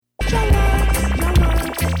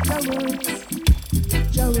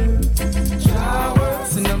Jah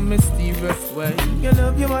works in a mysterious way. You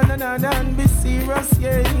love your one another and be serious,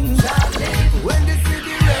 yeah. When the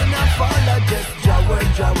city rain and fall, I just Jah work,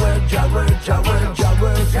 Jah work, Jah work, Jah work, Jah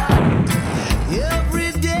work.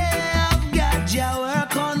 Every day I've got Jah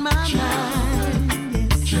work on my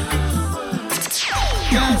mind. Yes.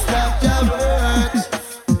 Can't stop Jah work.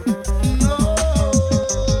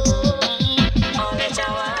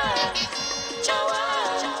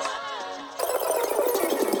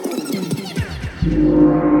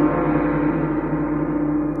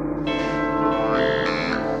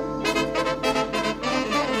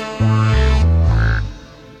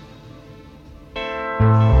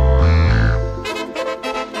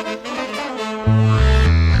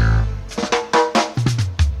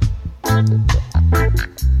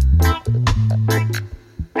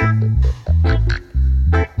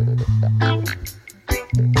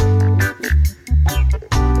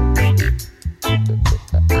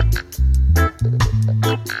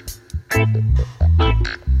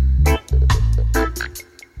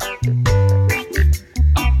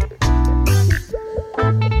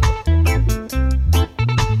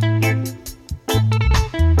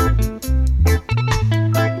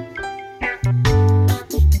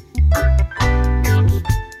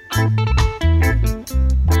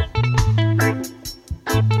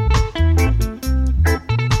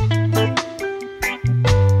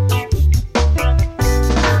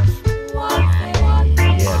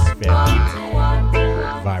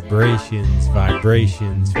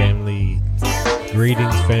 Vibrations, family.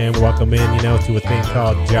 Greetings, fam. Welcome in, to a thing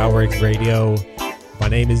called Jah Works Radio. My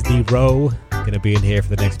name is D-Row. Gonna be in here for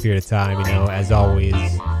the next period of time, as always,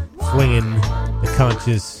 flinging the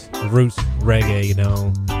conscious roots reggae,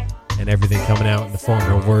 and everything coming out in the form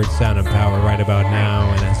of word, sound, and power right about now,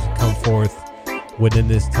 and has come forth within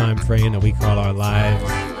this time frame that we call our lives.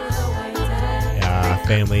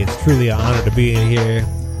 Family, it's truly an honor to be in here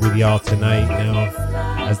with y'all tonight,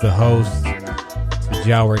 as the host.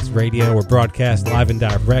 Jah Works Radio. We're broadcast live and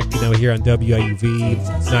direct, here on WIUV.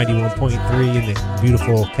 It's 91.3 in the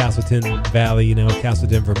beautiful Castleton Valley,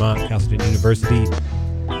 Castleton, Vermont, Castleton University.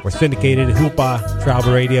 We're syndicated at Hoopa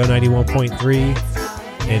Tribal Radio 91.3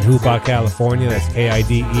 in Hoopa, California. That's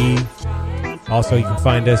KIDE. Also, you can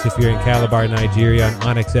find us if you're in Calabar, Nigeria on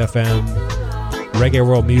Onyx FM,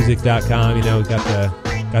 reggaeworldmusic.com. We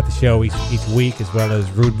got the show each week, as well as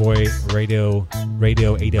Rude Boy Radio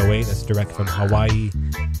 808. That's direct from Hawaii.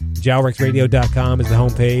 JahWorksRadio.com is the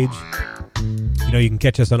homepage. You can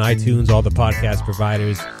catch us on iTunes, all the podcast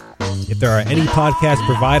providers. If there are any podcast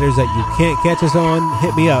providers that you can't catch us on,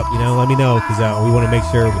 hit me up. Let me know, because we want to make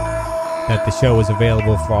sure that the show is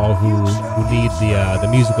available for all who need the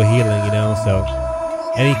musical healing. So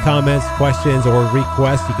any comments, questions, or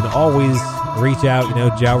requests, you can always reach out.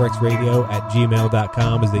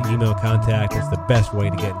 JahWorksRadio@gmail.com is the email contact. It's the best way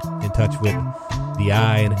to get in touch with the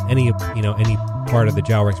I and any part of the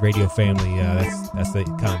Jah Works Radio family. That's the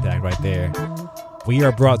contact right there. We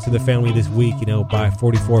are brought to the family this week, by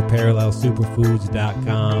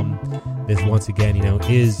 44parallelsuperfoods.com. This once again,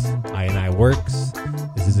 is I Works.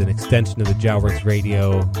 This is an extension of the Jah Works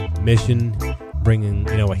Radio mission, bringing,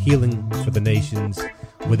 a healing for the nations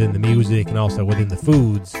within the music and also within the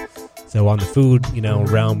foods. So on the food,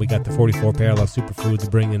 realm, we got the 44 Parallel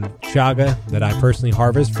Superfoods bringing chaga that I personally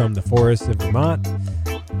harvest from the forests of Vermont.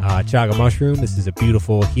 Chaga mushroom. This is a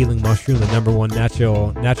beautiful healing mushroom, the number one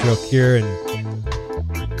natural cure and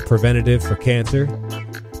preventative for cancer.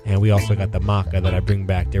 And we also got the maca that I bring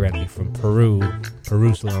back directly from Peru,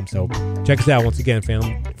 Jerusalem. So check us out once again, fam.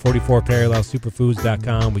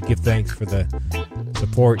 44parallelsuperfoods.com. We give thanks for the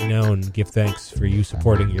support, and give thanks for you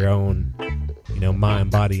supporting your own, mind,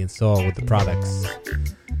 body, and soul with the products.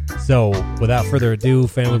 So without further ado,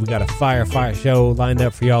 family, we got a fire show lined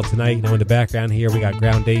up for y'all tonight. In the background here, we got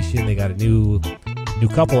Groundation. They got a new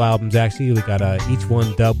couple albums, actually. We got Each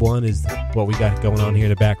One Dub One is what we got going on here in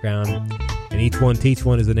the background. And Each One Teach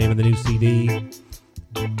One is the name of the new CD.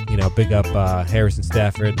 Big up Harrison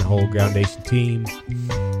Stafford and the whole Groundation team.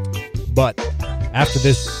 But after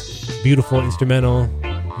this beautiful instrumental,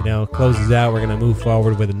 closes out, we're going to move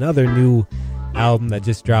forward with another new album that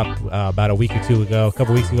just dropped about a week or two ago. A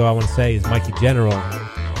couple weeks ago, I want to say, is Mikey General.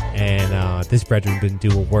 And this brethren's been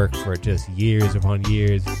doing work for just years upon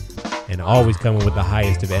years and always coming with the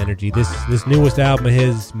highest of energy. This newest album of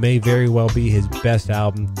his may very well be his best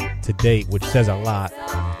album to date, which says a lot,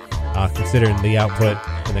 considering the output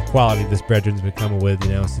and the quality this brethren's been coming with,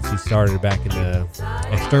 since he started back in the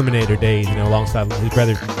Exterminator days, alongside his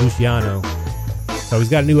brother Luciano. So he's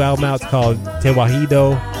got a new album out. It's called Te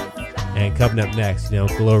Wahido. And coming up next,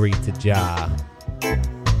 Glory to Jah.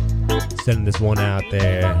 sending this one out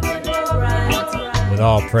there with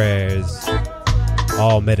all prayers,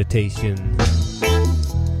 all meditation,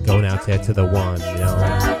 going out there to the one, you know.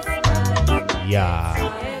 Yeah.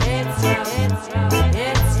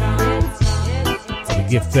 We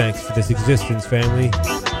give thanks for this existence, family.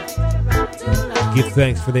 Give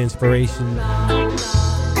thanks for the inspiration.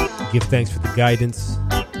 Give thanks for the guidance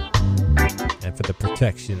and for the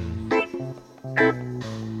protection.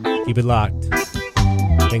 Keep it locked.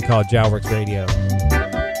 Thing called Jah Works Radio.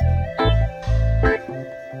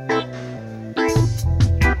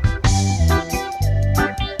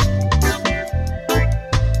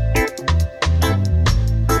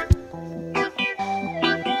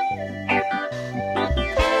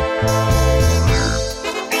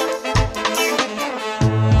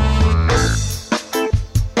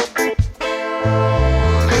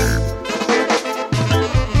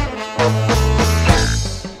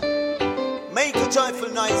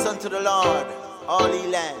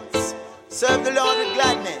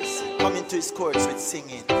 Courts with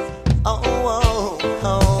singing. Oh, oh,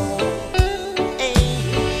 oh, hey.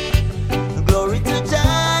 Glory to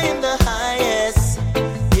Jah in the highest,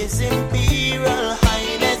 His imperial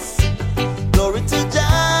highness. Glory to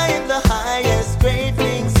Jah in the highest, great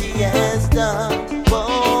things He has done.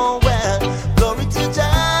 Oh, well, glory to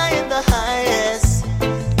Jah in the highest,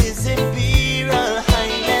 His imperial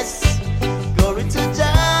highness. Glory to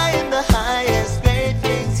Jah in the highest, great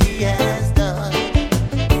things He has done.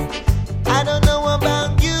 I don't know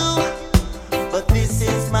about you, but this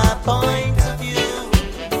is my point of view.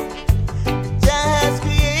 Jah has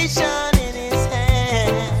creation in His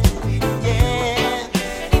hand, yeah.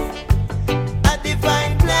 A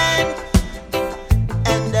divine plan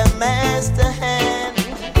and a master hand,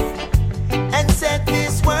 and set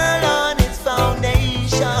this world on its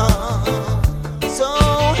foundation. So,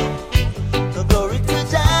 the glory to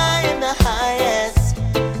Jah in the highest,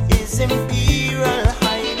 His imperial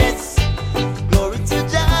highness. Glory to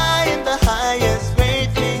Jah in the highest, great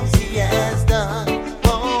things He has done.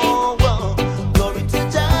 Oh, oh. Glory to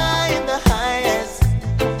Jah in the highest,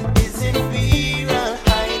 His imperial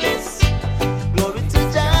highness. Glory to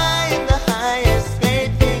Jah in the highest,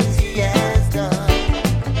 great things He has done.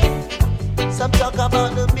 Some talk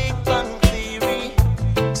about the Big Bang Theory.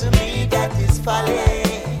 To me, that is folly.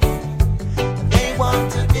 They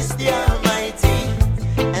want to diss the Almighty,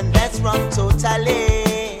 and that's wrong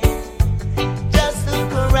totally. Just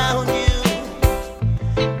look around you.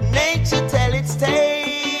 Nature tell its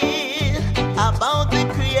tale about the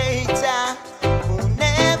Creator who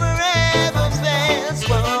never ever fails.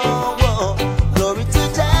 Whoa, whoa. Glory to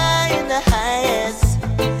Jah in the highest,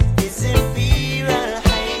 His imperial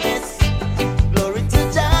highness. Glory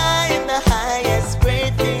to Jah in the highest,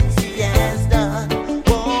 great things He has done.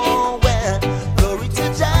 Oh, well, glory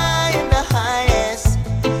to Jah in the highest,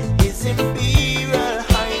 His imperial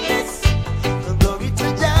highness. Glory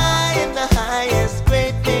to Jah in the highest,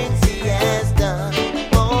 great things He has done.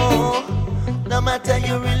 Oh, no matter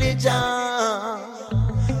your religion,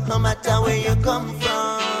 no matter where you come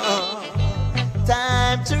from,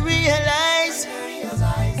 time to realize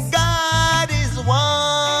God is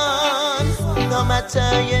one. No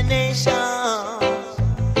matter your nation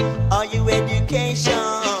or your education,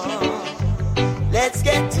 let's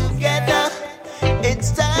get together.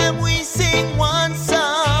 It's time we sing one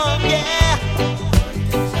song, yeah.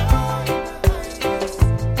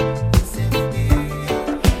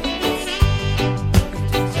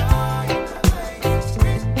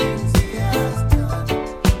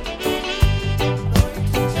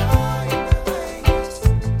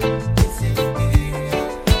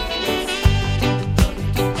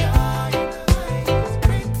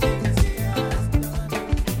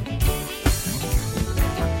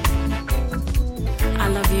 I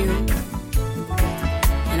love you,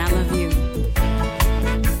 and I love you.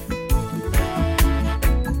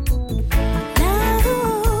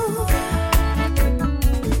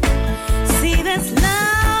 See this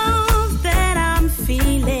love that I'm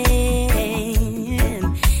feeling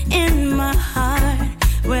in my heart.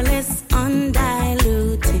 Well, it's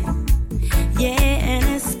undiluted, yeah, and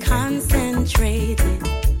it's concentrated,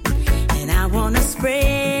 and I wanna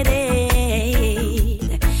spread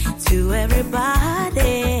it to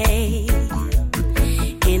everybody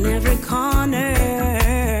in every corner,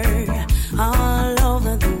 all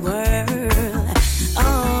over the world.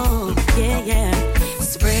 Oh, yeah, yeah.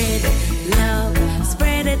 Spread love,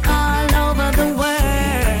 spread it all over the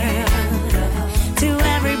world. To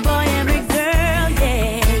every boy, every girl,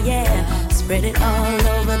 yeah, yeah. Spread it all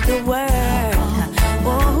over the world.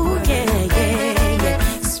 Oh, yeah, yeah, yeah.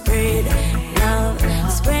 Spread love,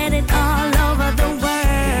 spread it all over the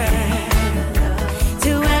world.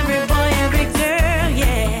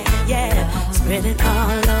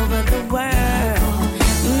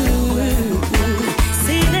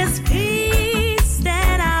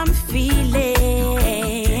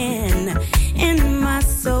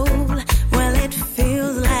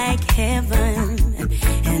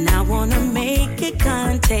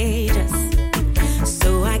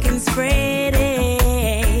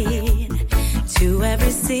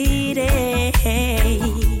 every city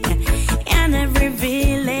and every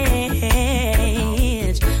village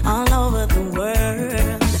all over the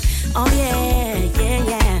world. Oh yeah, yeah,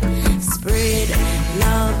 yeah. Spread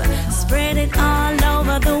love, spread it all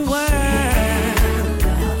over the world.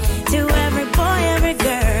 To every boy, every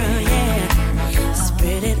girl, yeah.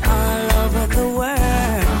 Spread it all over the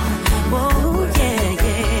world. Oh yeah,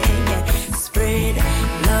 yeah, yeah. Spread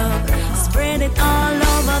love, spread it all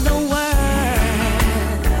over the world.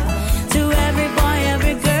 To every boy,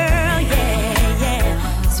 every girl, yeah, yeah.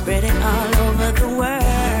 Spread it all over the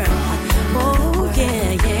world. Oh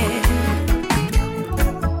yeah, yeah.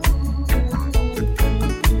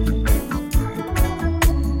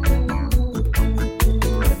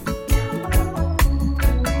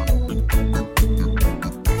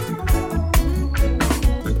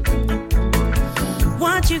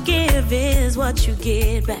 What you give is what you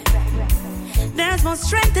get back. There's more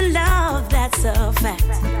strength in love, that's a fact.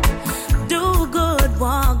 Do good,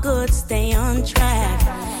 walk good, stay on track.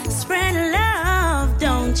 Spread love,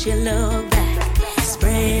 don't you look back.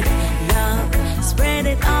 Spread love, spread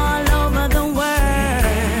it all over the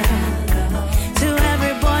world. To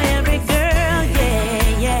every boy, every girl,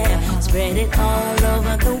 yeah, yeah. Spread it all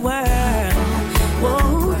over the world.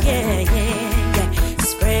 Whoa, yeah, yeah, yeah.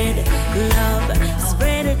 Spread love,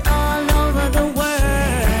 spread it all over the world.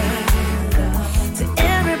 To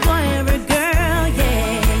every boy, every girl,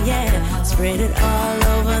 yeah, yeah. Spread it all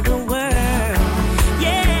over the world.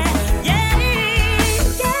 Yeah, yeah, yeah.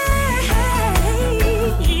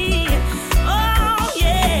 Oh,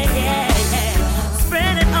 yeah, yeah, yeah.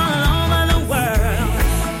 Spread it all over the world.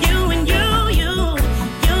 You and you, you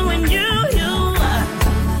and you.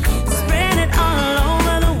 Spread it all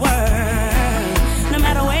over the world. No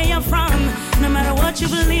matter where you're from, no matter what you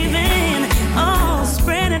believe in. Oh,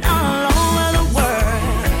 spread it all over the world.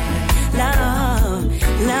 Love,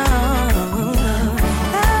 love,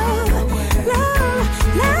 love, love,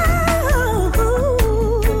 love.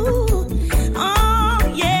 Oh,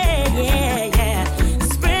 yeah, yeah, yeah.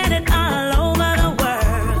 Spread it all over the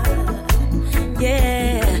world.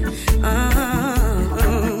 Yeah,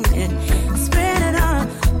 yeah. Spread it all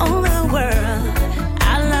over the world. I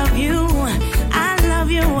love you, I love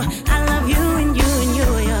you, I love you and you and you,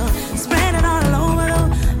 yo. Spread it all over the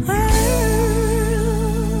world.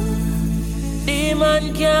 Demon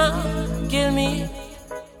can't kill me.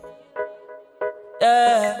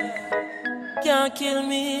 Yeah, can't kill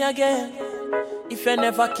me again. If you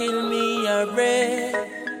never kill me, you're red.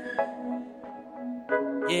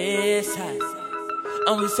 Yes, I.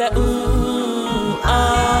 And we say,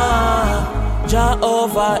 Jah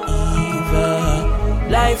over evil,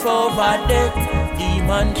 life over death.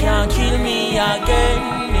 Demon can't kill me again.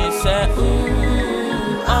 We say,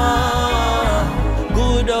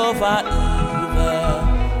 good over evil,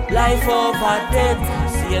 life over death.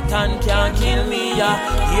 Satan can't kill me, yeah.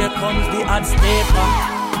 Here comes the odds paper.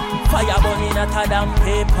 Fire burning hotter than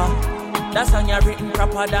paper. That song you written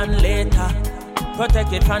proper than later.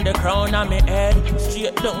 Protected from the crown of my head,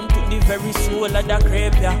 straight down to the very soul of the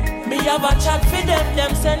grave, yeah. Me have a chat for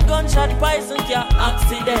them send gunshot poison care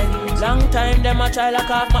accident. Long time them a try lock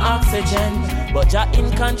off my oxygen, but Jah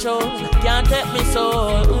in control, can't take me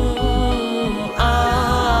soul.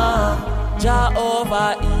 Jah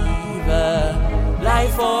over evil,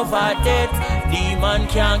 life over death. Demon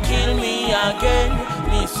can't kill me again.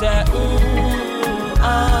 Me say, good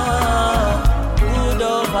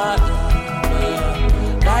over evil,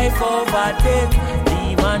 life over death.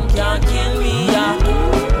 Demon can't kill me, yeah.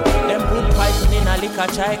 Them put poison in a liquor,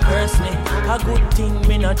 try curse me. A good thing,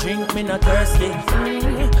 me no drink, me no thirsty.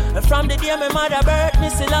 From the day my mother birthed me,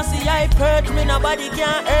 Selassie I purge me, nobody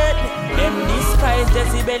can hurt me. Them despise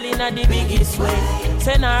Jesse Bell in the biggest way.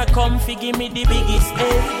 Send her come fi give me the biggest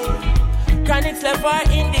aid. Chronixx left her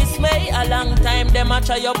in dismay. A long time them a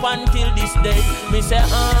try up until this day. Me say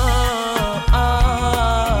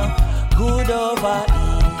good over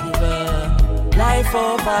evil, life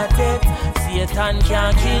over death. Satan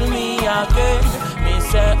can't kill me again. Me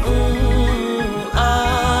say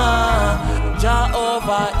Jah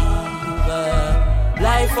over evil,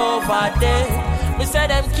 life over death. Me say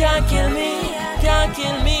them can't kill me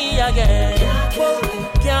again.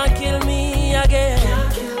 Can't kill me again.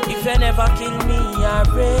 If you never kill me, you're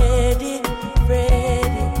ready.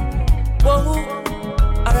 Whoa,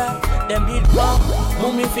 alright, them did wrong.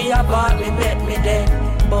 Mummy for your part, me bet me dead.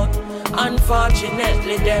 But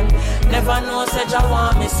unfortunately them never know say Jah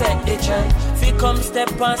want me set the trend. Fi come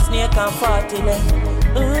step on snake and 40 left.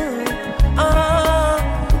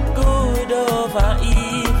 Good over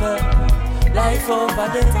evil, life over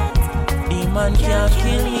death. Demon can't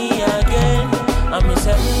kill me again. And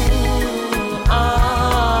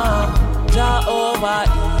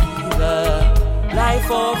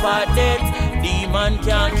life over death. Demon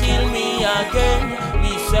can't kill me again.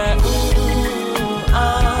 Me say,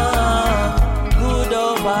 good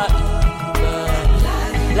over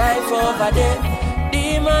evil. Life over death.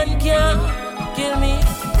 Demon can't kill me.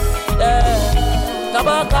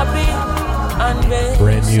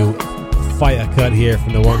 Brand new Fyah cut here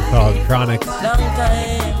from the one called Chronixx.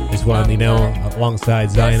 This one, you know, alongside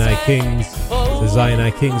Zion I Kings. The Zion I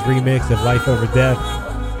Kings remix of Life Over Death.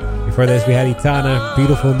 Before this, we had Etana,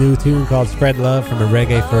 beautiful new tune called Spread Love from a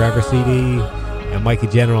Reggae Forever CD. And Mikey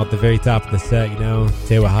General at the very top of the set, you know,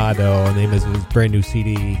 Tewahado, name is his brand new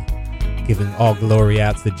CD, giving all glory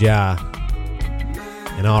outs to Jah.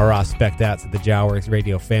 And all respect out to the Jah Works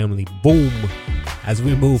Radio family. Boom! As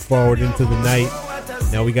we move forward into the night,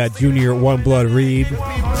 now we got Junior One Blood Reid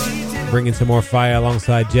bringing some more fire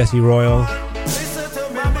alongside Jesse Royal.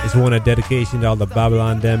 This one a dedication to all the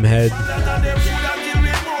Babylon dem heads.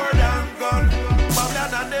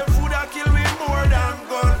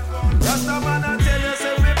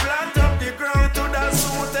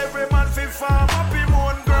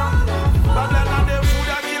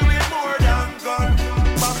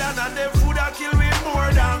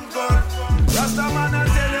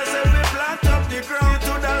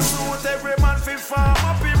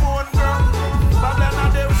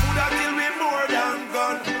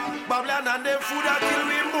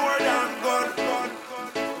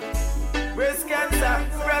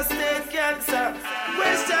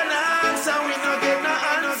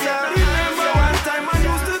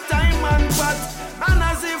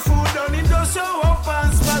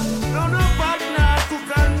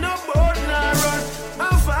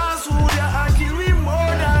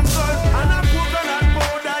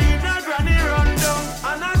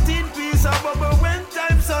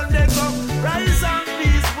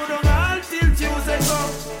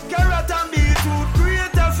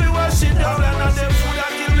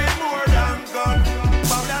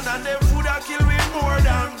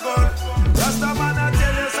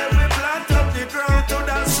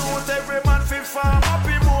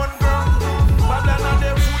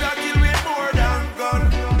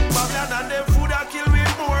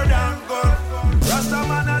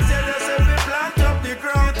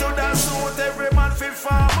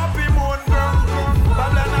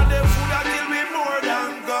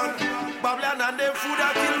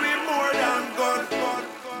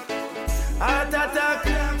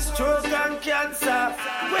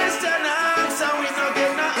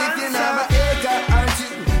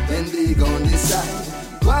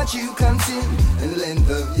 What you consume and length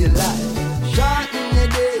of your life. Shorten your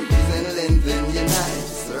days and lengthen your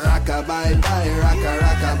nights. Rockabye bye,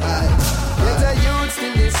 rockabye. Get a youth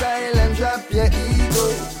still decide and drop your ego.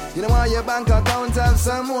 You know why your bank account have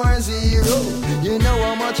some more zero. You know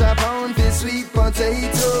how much a pound for sweet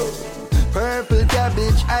potato, purple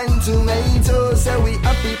cabbage and tomato. So we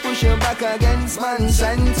happy pushing back against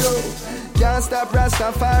Monsanto. Can't stop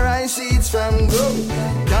Rastafari seeds from grow.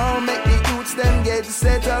 Don't make the youths them get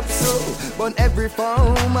set up so. But every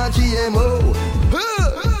form of GMO. More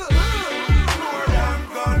than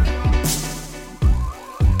gun.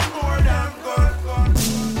 More than gun.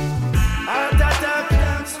 Heart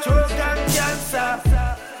attack, stroke and cancer.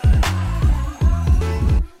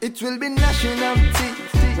 It will be national tea.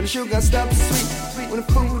 When the sugar stops sweet. When the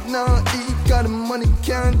food now eat. Got the money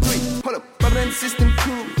can't breathe. Hold up, Babylon system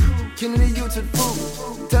crew. Killing the youth with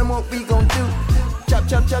food. Tell them what we gon' do. Chop,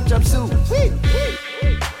 chop, chop, chop, soup. Hey,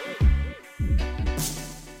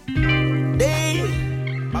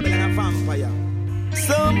 Babylon a vampire.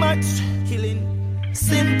 So much killing.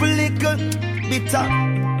 Simple little bitter.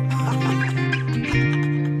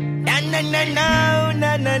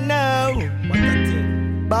 No. What a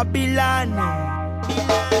thing. Babylon.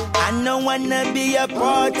 I don't wanna be a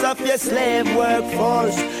part of your slave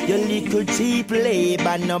workforce. Your little cheap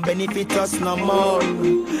labor no benefit us no more.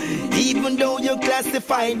 Even though you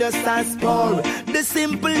classified us as poor, the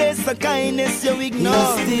simplest of kindness you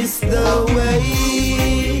ignore. Is this the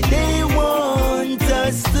way they want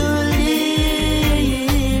us to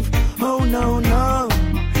live? Oh no.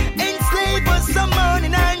 Enslave us from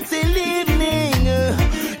morning until evening.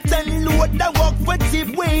 Then load the work for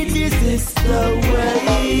cheap wages. Is the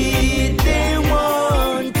way they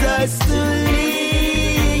want us to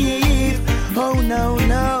live? Oh no.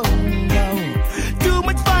 Too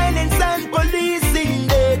much violence and policing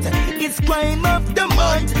that. It's crime of the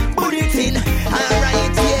month. Put it in.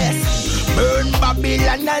 Alright, yes. Burn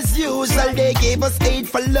Babylon as usual. They gave us aid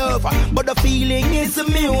for love, but the feeling is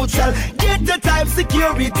mutual. Get the type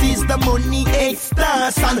securities, the money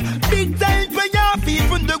extortion. Big time for your feet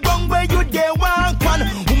from the ground where you there walk on.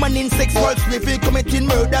 Woman in Sexual slavery committing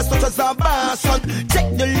murder such as abortion.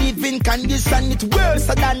 Check the living condition, it's worse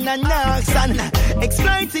than an oxen.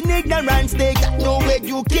 Exploiting ignorance, they got no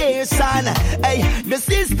education. Hey, the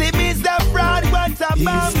system is a fraud, what a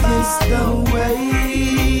bamba. Is this the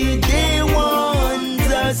way they want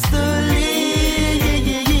us to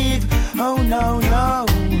live? Oh no, no.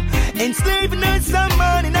 Enslaving us some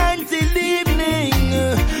morning until evening.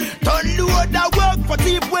 Don't load the work for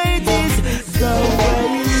cheap wages. The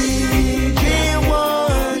way they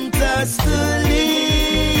want us to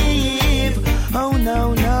live. Oh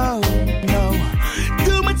no, no, no.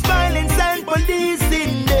 Too much violence and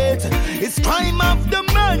policing it. It's crime of the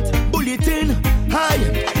month. Bulletin. Hi.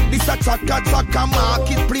 This a chaka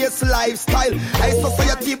marketplace lifestyle. High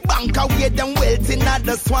society bank away them wealth in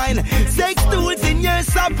other swine. Sex tools in your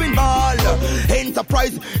shopping mall.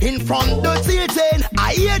 Enterprise in front the children.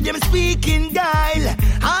 I hear them speaking guile.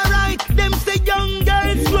 Alright, them say young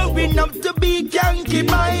girls growing up to be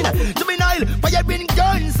concubine. Juvenile, firing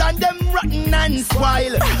guns and them rotten and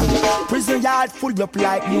spoil. Prison yard full up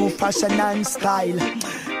like new fashion and style.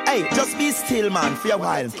 Hey, just be still, man, for a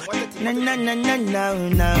while. No, no, no, no, no,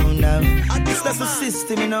 no, no. This is the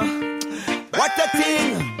system, you know. What a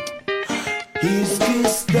thing. Is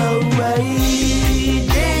this the way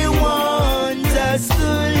they want us to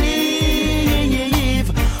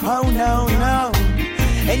live? Oh, no, no.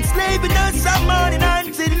 Enslaving us from morning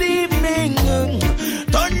until evening.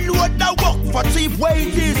 Don't load the work for cheap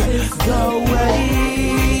wages. The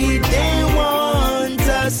way they want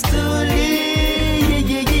us to live.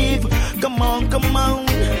 Come on, come on.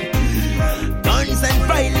 Guns and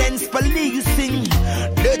violence, policing.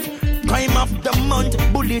 Death, crime of the month,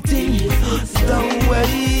 bulleting. The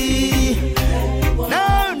way.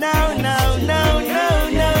 No, no, no, no, no,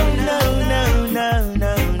 no, no, no, no,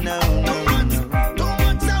 no, no.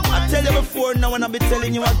 I tell you before now and I'll be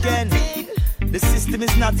telling you again. The system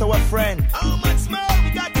is not our friend. How much more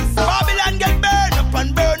we got to say? Babylon get burned up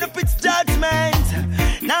and burn up its judgment.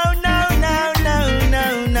 No, no, no, no,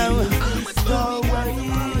 no, no.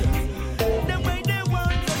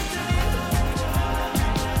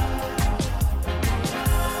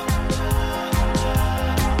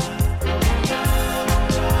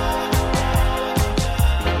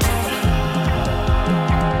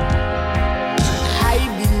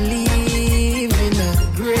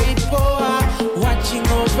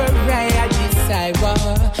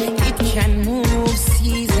 It can move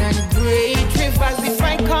seas and great rivers if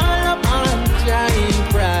I call upon Jah in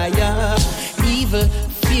prayer. Evil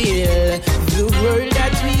fill the world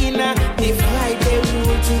that we in divide the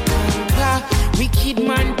road to conquer. Wicked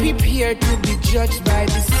man prepared to be judged by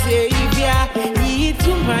the Savior. Lead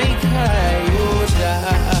to my cry, oh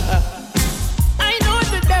Jah. I know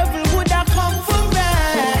the devil would have come for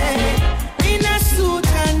right in a suit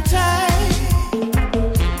and tie.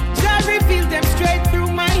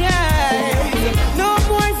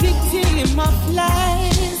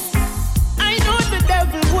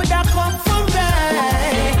 Come for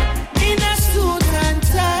right in a suit and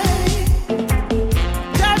tie.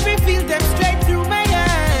 God revealed them straight through my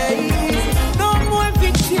eyes. No more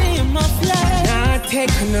victim of life. Nah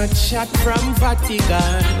take no shot from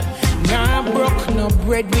Vatican. Nah broke no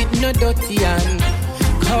bread with no dirty hand.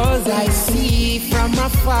 Cause I see from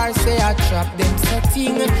afar, say I trap them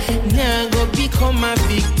setting. Now go become a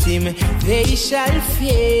victim. They shall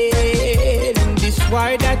fail in this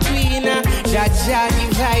war that we in. Jah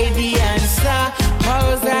divide the answer.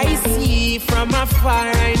 Cause I see from afar,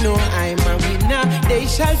 I know I'm a winner. They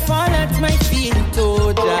shall fall at my feet,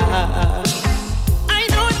 oh Jah. I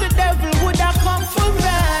know the devil would have come for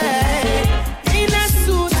right in a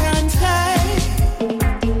suit and tie.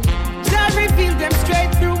 Jah revealed them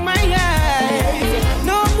straight through my eyes.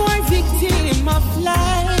 No more victim of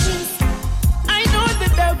lies. I know the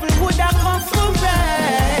devil would have come for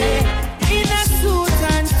right in a suit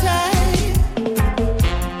and tie.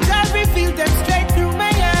 Jah revealed them straight through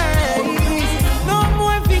my eyes. No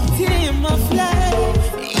more victim of lies.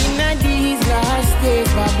 In these last days,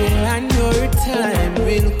 Babylon, your time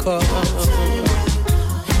will come.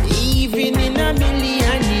 Even in a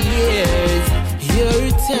million years,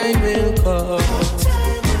 your time will come.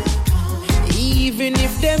 Even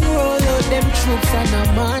if them roll out them troops and a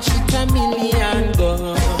march with a million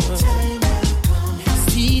guns.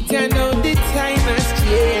 See it and now the time has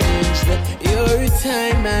changed. Your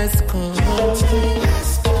time has come.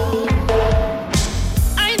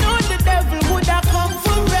 I know the devil would have come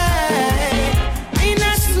for right in a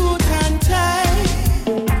suit and tie.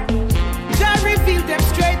 Jah revealed them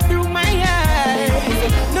straight through my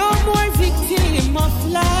eyes. No more victim of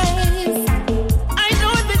lies. I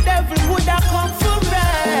know the devil would have come for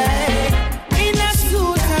right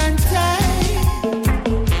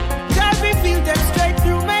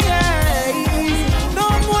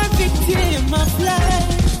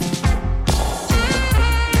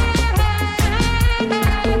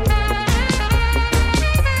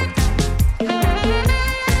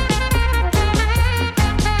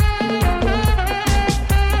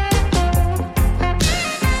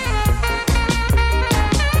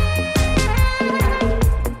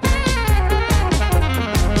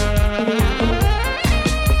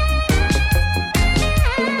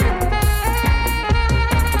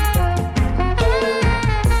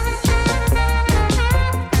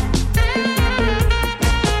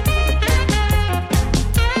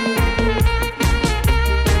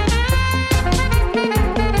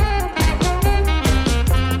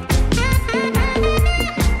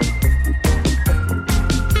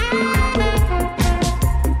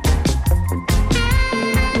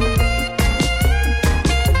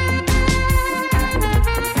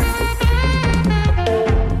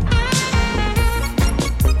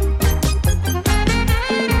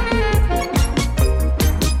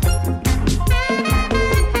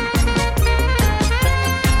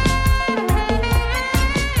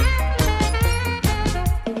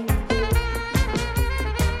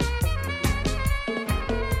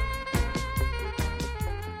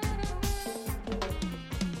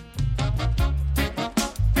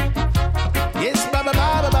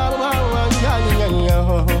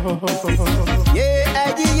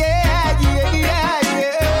Yeah, yeah, yeah,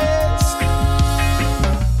 yes.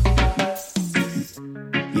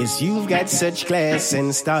 Yes, you've got such class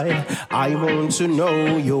and style. I want to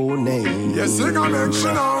know your name. Yes, you got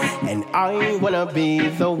mention now. And I wanna be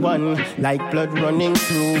the one, like blood running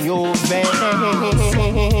through your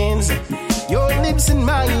veins. Your lips and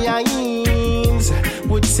my eyes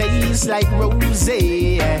would taste like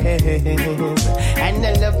roses. And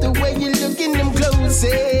I love the way you look in them clothes.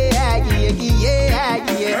 Yeah,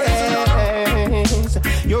 yes.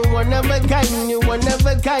 You're one of a kind, you're one of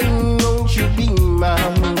a kind. Won't you be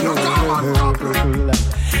mine, girl?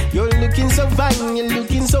 You're looking so fine, you're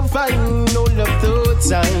looking so fine. All of the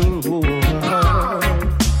time. Oh.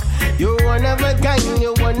 You're one of a kind,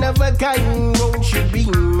 you're one of a kind. Won't you be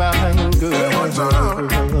mine,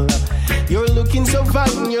 girl? You're looking so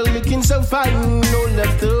fine, you're looking so fine. All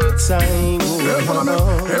of the time.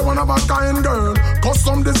 Hey, one of a kind, girl.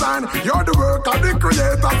 Custom design, you're the work of the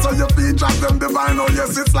creator. So your features them divine. Oh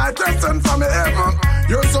yes, it's like you're sent from heaven.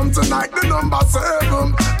 You're something like the number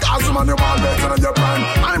 7. Cause man, you all better than your prime.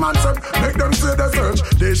 I'm on set, make them say they search.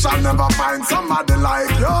 They shall never find somebody like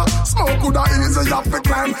you. Smoke could have easy up to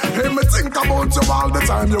climb. Hey, me think about you all the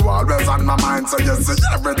time. You always on my mind. So you see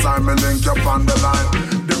every time me link you on the line.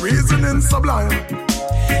 The reasoning sublime.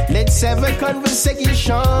 Let's have a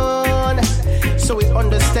conversation so we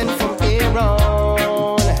understand from here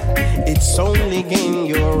on. It's only in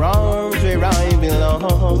your arms where I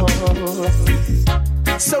belong.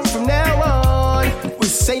 So from now on, we're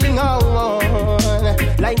sailing on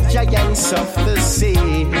like giants of the sea.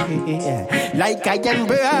 Like iron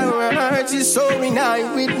birds is soaring high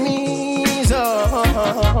with me. So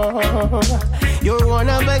you're one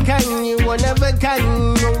of a kind, you're one of a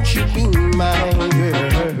kind. Won't you be my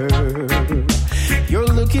girl? You're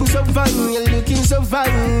looking so fine, you're looking so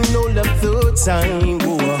fine. All of the time.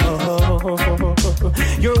 Whoa.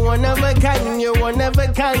 You're one of a kind, you're one of a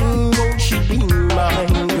kind. Won't you be my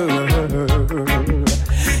girl?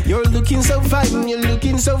 You're looking so fine, you're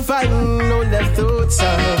looking so fine. All of the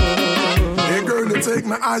time. Hey girl, you take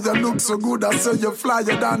my eye, you look so good. I say you flyer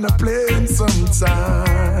than a plane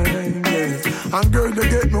sometime. Yeah. And girl, you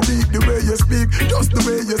get me weak the way you speak, just the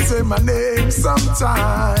way you say my name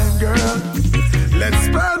sometime, girl. Let's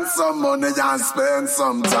spend some money and spend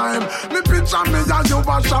some time. Me picture me and you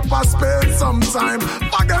a shop and spend some time.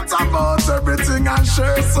 Forget about everything and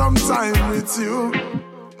share some time with you.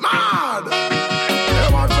 Mad! Hey,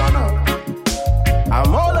 what's on now?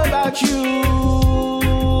 I'm all about you,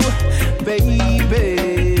 baby.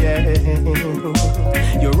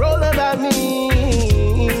 You're all about me.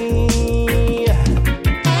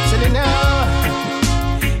 So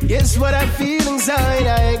now, guess what I feel inside?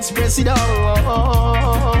 I express it all.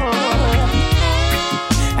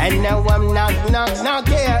 And now I'm knocking.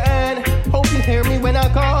 Hope you hear me when I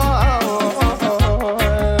call.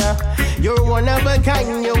 You're one of a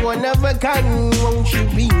kind, you're one of a kind. Won't you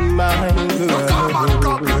be mine,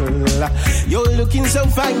 girl? You're looking so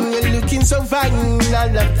fine, you're looking so fine.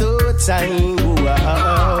 All of the time.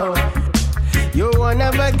 Wow. You're one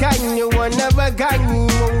of a kind, you're one of a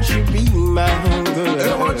kind. Won't you be mine,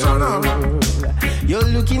 girl? You're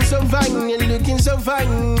looking so fine, you're looking so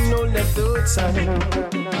fine. All of the time.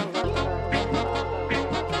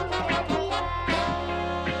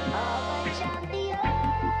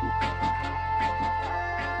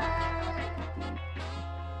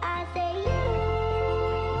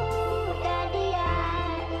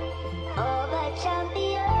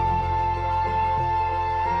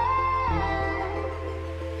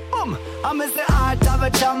 I'm the heart of a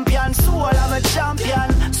champion, soul of a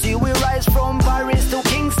champion. See we rise from Paris to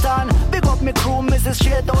Kingston. Big up me crew, Mrs.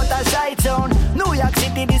 Straight out of Chi-Town. New York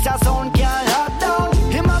City, this a sound can't lock down.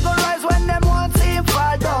 Him a go rise when them want see him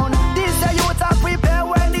fall down. This a youth a prepare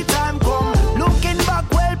when the time come. Looking back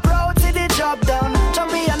well proud, see the job done.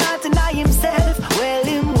 Champion not deny himself, well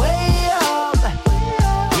him way up.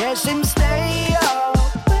 Yes him stay up.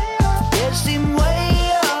 Yes him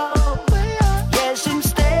way up. Yes him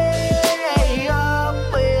stay.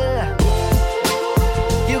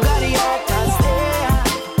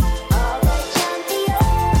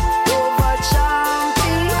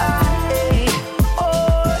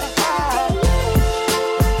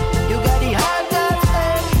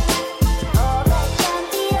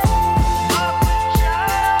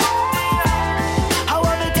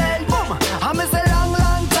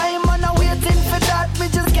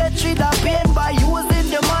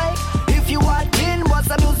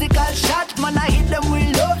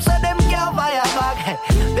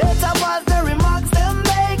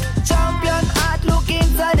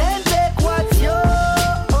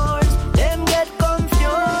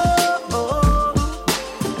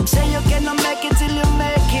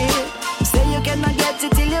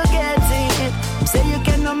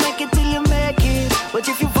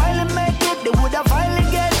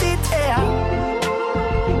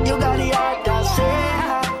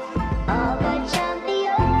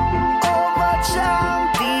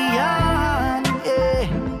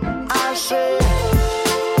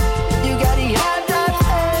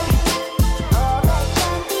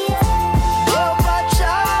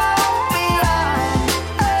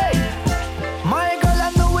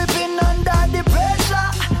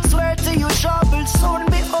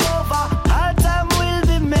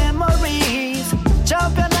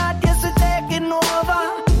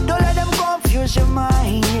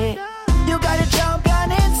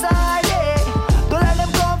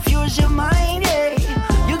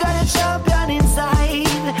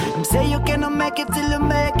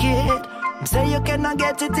 you cannot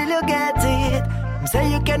get it till you get it.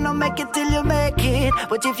 Say you cannot make it till you make it.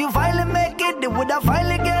 But if you finally make it, they would have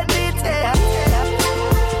finally get it. Yeah.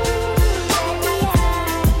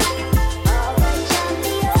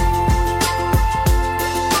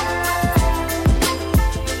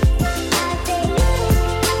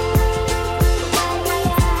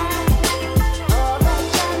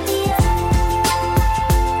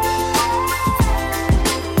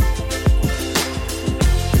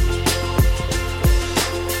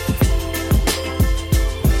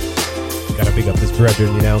 Big up this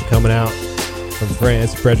brethren, you know, coming out from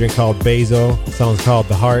France. Brethren called Bazil. The song's called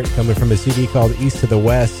The Heart, coming from a CD called East to the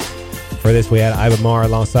West. For this, we had Iba Mahr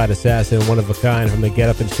alongside Assassin, One of a Kind from the Get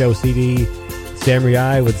Up and Show CD. Samory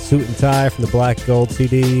I with Suit and Tie from the Black Gold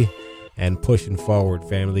CD. And pushing forward,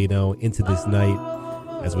 family, you know, into this night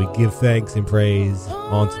as we give thanks and praise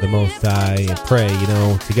unto the Most High and pray, you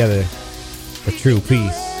know, together for true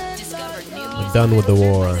peace. We're done with the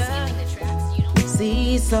war.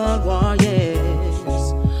 Cease all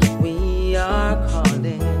warriors, we are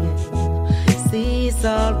calling. Cease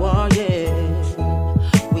all warriors,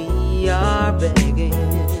 we are begging.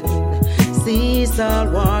 Cease all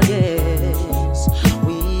warriors,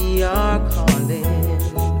 we are calling.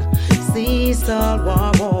 Cease all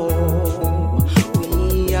war,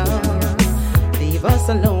 we are. Leave us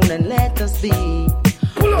alone and let us be.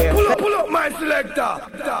 Pull up, my selector.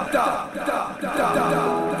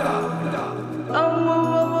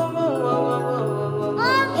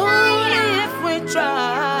 If we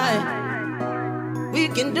try, we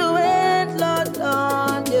can do it,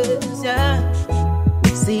 Lord, yes, yeah.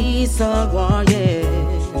 Cease all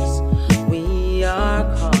warriors, we are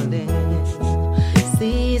calling.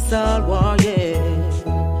 Cease all warriors,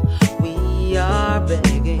 we are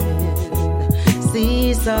begging.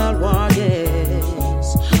 Cease all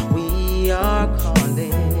warriors, we are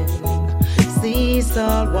calling. Cease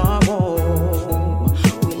all war.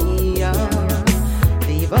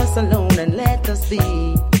 Leave us alone and let us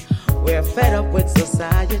be. We're fed up with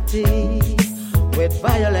society. With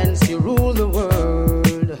violence you rule the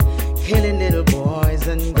world, killing little boys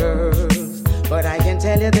and girls. But I can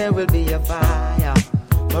tell you there will be a fire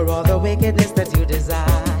for all the wickedness that you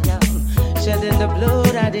desire. Shedding the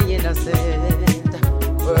blood of the innocent.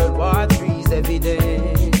 World War III's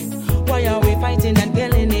evident. Why are we fighting and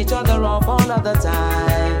killing each other off all of the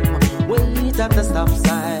time? Wait at the stop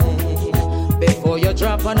sign before you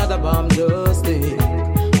drop another bomb. Just think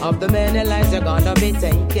of the many lives you're gonna be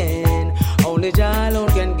taking. Only Jah alone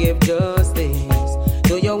can give justice.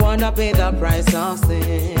 Do you wanna pay the price of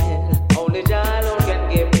sin? Only Jah alone can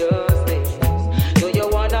give justice. Do you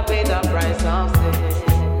wanna pay the price of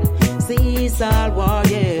sin? Cease all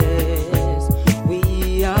warriors,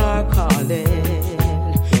 we are calling.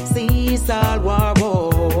 Cease all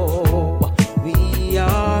war, we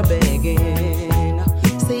are begging.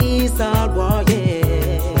 Cease all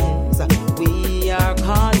warriors, we are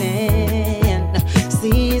calling.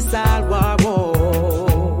 Cease all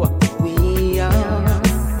war, we are.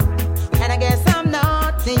 And I guess I'm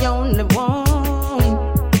not the only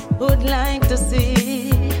one who'd like to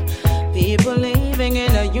see people living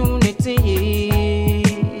in a unity.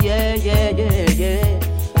 Yeah, yeah, yeah, yeah.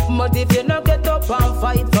 But if you not get up and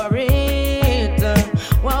fight for it,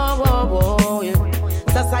 whoa, whoa, whoa, yeah.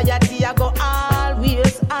 Society I go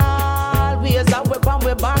always a weapon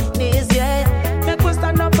with back knees, yeah. Make we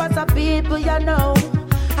stand up as a people, you know.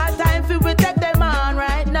 Hard time for we take them on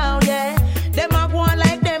right now, yeah. Them a go on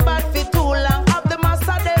like them bad for too long. Up the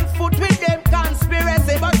master them foot with them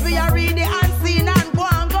conspiracy. But we are really unseen and go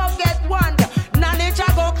and go get one. Knowledge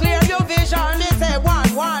I go clear your vision. They say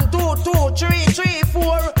 1, 1, 2, 2, 3, 3,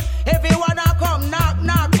 4. Everyone a come knock,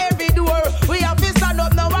 knock every door. We have to stand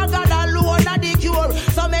up now, I got alone at the cure.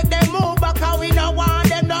 So make them move back and we don't want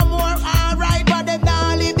them no more. Alright, but them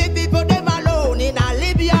now leave the people them alone. In a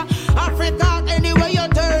Libya, Africa, anywhere you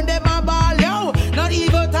turn them a ball, yo. Not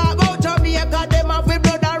even talk about Jamaica, them have with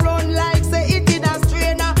blood a run like say it in a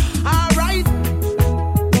strainer. Alright,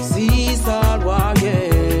 cease all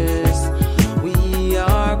warriors, we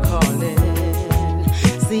are calling.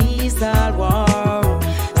 Cease all war,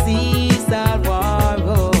 cease all war,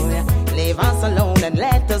 oh, yeah. Leave us alone and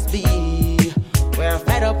let us be. We're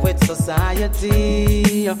fed up with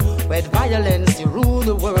society, with violence you rule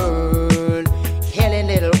the world, killing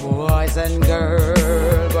little boys and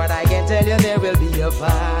girls. But I can tell you there will be a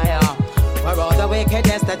fire for all the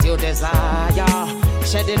wickedness that you desire.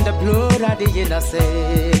 Shedding the blood of the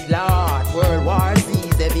innocent, Lord. World War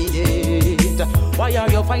III's evident. Why are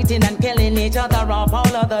you fighting and killing each other off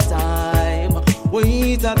all of the time?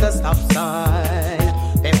 Wait at the stop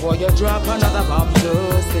sign before you drop another bomb.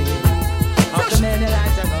 Just think of the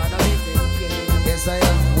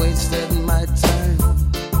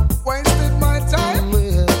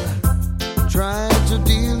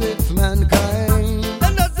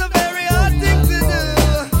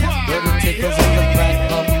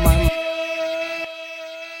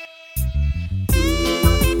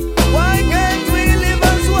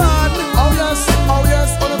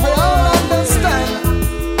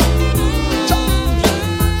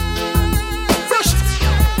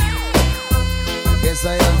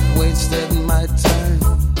wasted my time.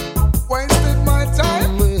 Wasted my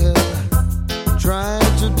time. Well,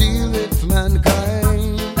 trying to deal with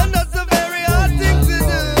mankind. And that's a very hard thing to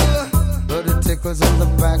do. But it tickles in the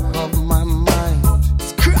back of my mind.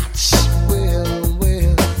 Scratch.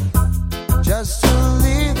 Well, just to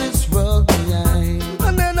leave this world behind.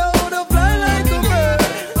 And then I would have fly like a bird.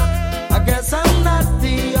 I guess I'm not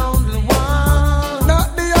the only one.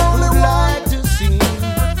 Not the only who'd one. like to see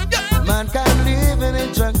mankind living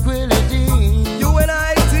in tranquility. You and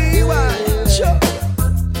I, T.Y. Sure.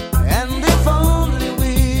 And if only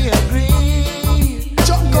we agree,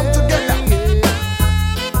 come together.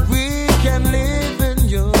 We can live in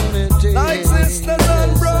unity. Like sisters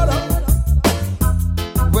and brothers.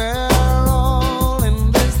 We're all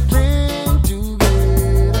in this thing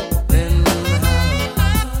together. Then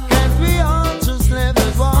how can't we all just live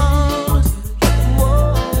as one?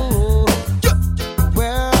 Whoa.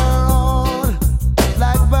 We're all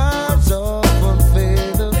like birds of one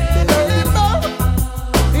feather.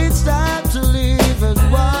 It's time to live as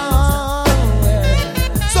one.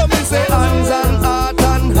 So me say hands and heart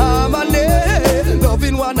and harmony,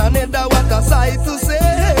 loving one another, what a sight to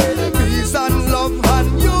say. Peace and love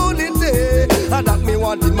and unity, and that me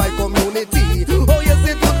want in my community. Oh yes,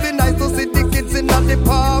 it would be nice to see the kids in the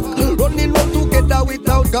park, running round together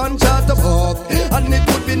without gunshot to bark. And it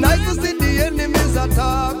would be nice to see the enemies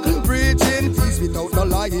attack, preaching peace without no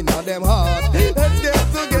lying on them heart. Let's get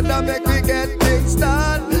together, make we get things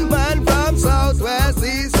done. Man from south, west,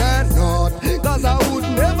 east and north, 'cause I would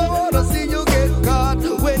never want to see you get caught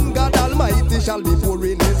when God Almighty shall be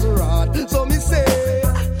pouring his wrath. So me say,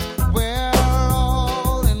 We're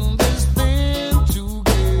all in this thing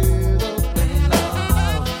together. Then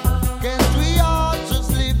now can't we all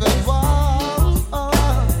just live as one?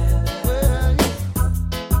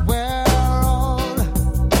 We're all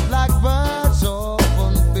like birds of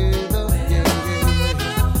one feather.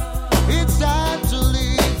 It's time to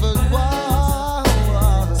live as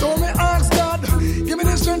one. so me ask God, give me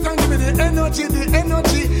the strength and give me the energy,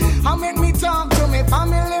 and make me talk to me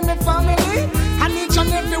family, and each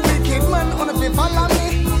and every wicked man on the follow me.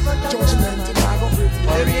 Judgment in my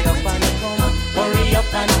Hurry up and come, hurry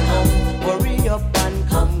up and come, hurry up and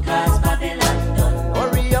come, 'cause Babylon done.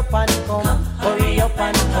 Hurry up and come, hurry up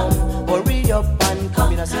and come, hurry up and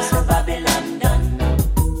come. You know, sister, Babylon done.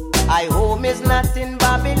 I home is not in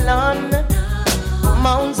Babylon.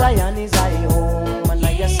 Mount Zion is I home. And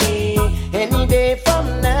I see any day from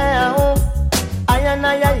now,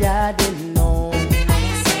 I didn't know.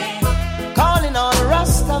 Calling on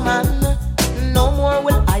Rastaman, no more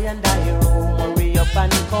will I and I roam. Hurry up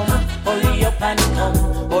and come, Hurry up and come,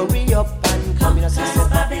 hurry up and come. You know, sister,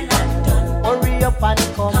 Babylon done. hurry up and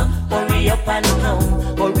come, Hurry up and come,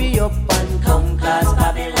 hurry up and come. 'cause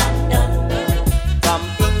Babylon done. From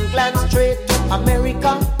England straight to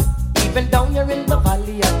America, even down here in the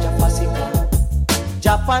valley of Jafasica.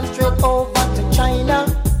 Japan straight over to China,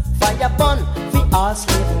 fire burn for our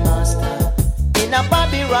slave master. In a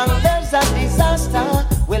Babylon there's a disaster.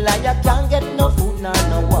 Well, I can't get no food nor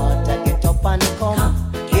no water. Get up and come,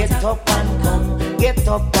 get up and come, get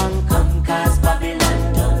up and come, 'cause Babylon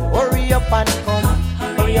done. Hurry up and come,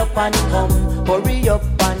 Hurry up and come, hurry up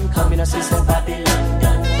and come. You know, sister, Babylon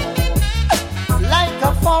done. like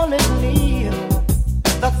a fallen leaf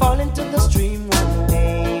that fall into the stream one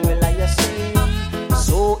day. Well, I say,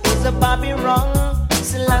 so is a Babylon.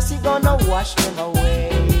 Selassie gonna wash them away.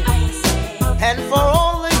 And for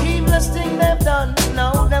all the heedless thing they've done,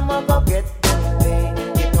 now them a go get them pay.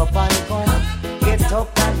 Get up and come, get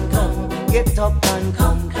up and come, get up and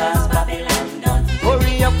come, 'cause Babylon done.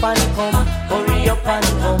 hurry up and come, hurry up and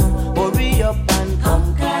come, hurry up and come,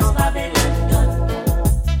 'cause Babylon done.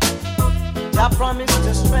 Jah promised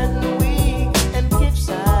to strengthen weak and give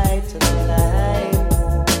sight to the blind.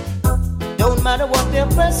 Don't matter what the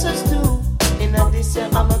oppressors do, in this year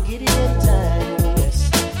I'm a Gideon time. Yes,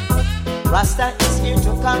 Rasta is here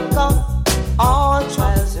to conquer all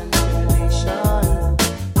trials and tribulation.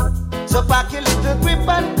 So pack your little grip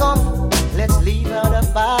and come, let's leave out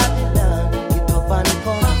of Babylon. Get up and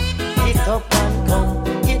come, get up and come,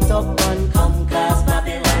 get up and come, 'cause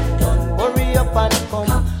Babylon done. Hurry up and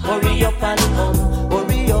come, hurry up and come,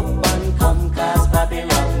 hurry up and come, 'cause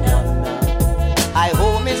Babylon done. I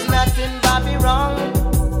home is not in Babylon,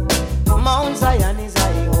 Mount Zion is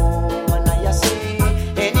I home, and I say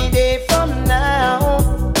any day from now,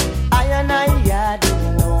 I and I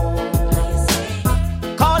didn't know.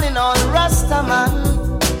 Calling on Rastaman,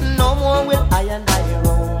 no more will I and I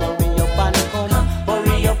roam. Hurry up and come,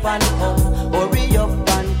 hurry up and come, hurry up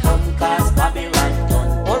and come, 'cause Babylon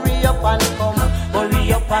done. Hurry up and come,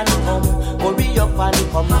 hurry up and come, hurry up and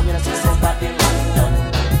man come, you know, say that the man done.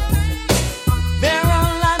 There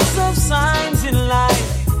are lots of signs in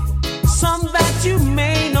life, some that you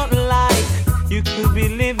may not like. You could be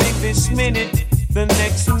living this minute, the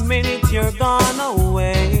next minute you're gone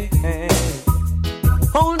away.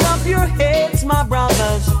 Hold up your heads, my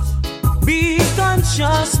brothers, be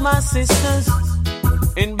conscious, my sisters,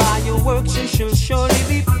 and by your works you shall surely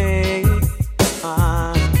be paid.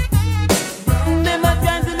 Never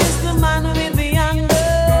try to miss the man with the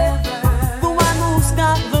anger, the one who's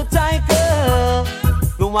got the tiger,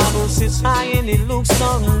 the one who sits high and he looks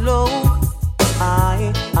down low.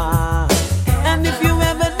 And if you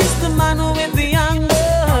ever miss the man with the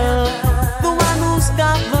anger, the one who's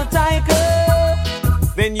got the tiger,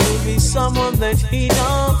 then you'll be someone that he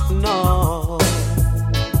don't know.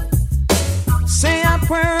 Say a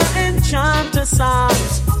prayer and chant a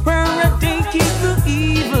psalms, prayer a day keep the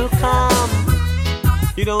evil calm.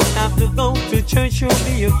 You don't have to go to church or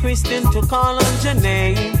be a Christian to call on your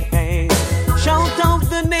name. Hey. Shout out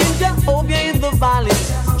the name Jehovah in the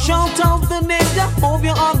valleys, shout out the name Jehovah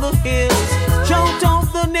on the hills, shout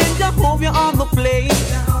out the name Jehovah on the plain,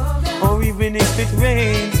 or even if it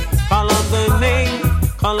rains, call on the name,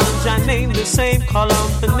 call on your name the same, call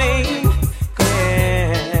on the name.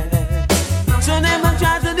 Yeah. So never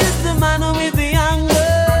try to diss the man with the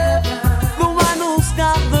anger, the one who's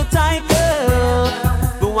got the tiger,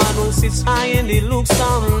 the one who sits high and he looks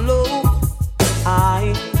down low.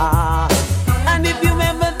 And if you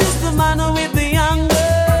ever diss the man with the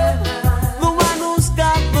anger, the one who's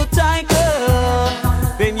got the tiger,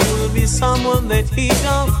 then you'll be someone that he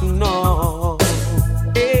don't know.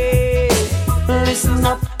 Hey, listen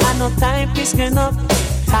up, I know time is getting up.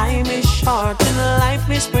 Time is short and life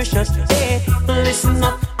is precious. Hey, listen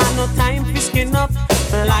up, I know time is getting up.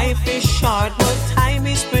 Life is short, but time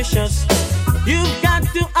is precious. You've got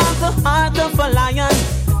to have the heart of a lion,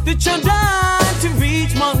 the children to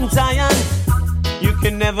reach Mount Zion. You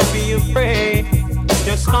can never be afraid,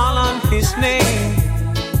 just call on his name.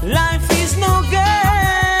 Life is no game.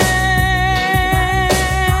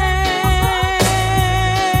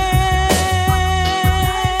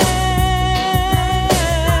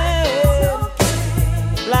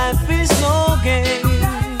 Life is no game.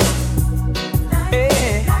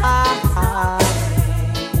 Hey,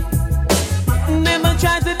 Never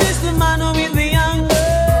try to diss the man with the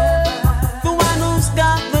anger, the one who's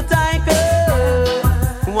got the tiger,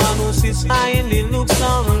 the one who sits high and he looks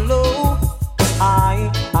down low.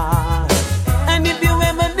 And if you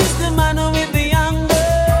ever diss the man with the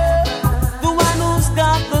anger, the one who's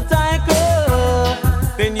got the tiger,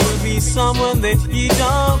 then you'll be someone that you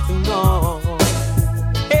don't know.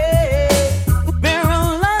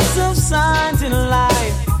 Signs in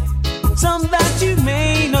life, some that you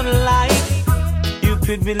may not like. You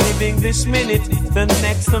could be living this minute, the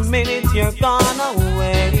next minute you're gone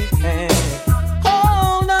away.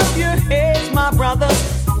 Hold up your heads, my brothers,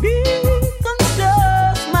 be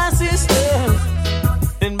conscious, my sisters,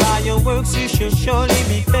 and by your works you shall surely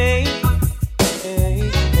be paid.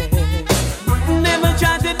 Never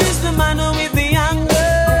try to diss the man with the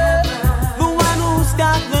anger, the one who's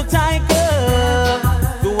got the tiger,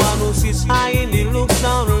 sits high and he looks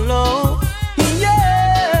down low.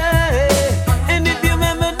 Yeah. And if you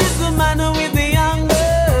remember this, the man with the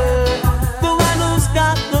anger, the one who's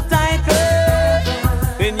got the tiger,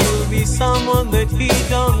 then you'll be someone that he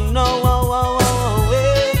don't know.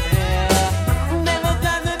 Yeah. Never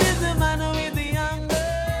got to this, the man with the anger,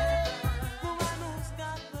 the one who's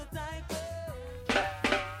got the tiger.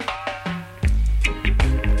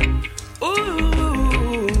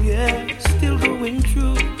 Ooh, yeah, still going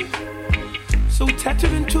through. So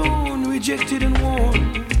tattered and torn, rejected and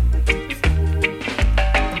worn.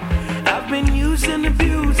 I've been used and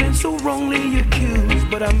abused and so wrongly accused,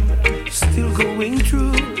 but I'm still going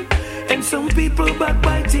through. And some people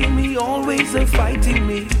backbiting me, always are fighting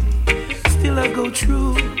me. Still I go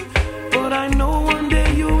through. But I know one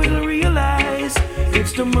day you will realize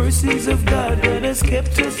it's the mercies of God that has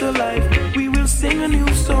kept us alive. We will sing a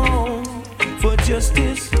new song for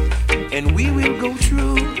justice, and we will go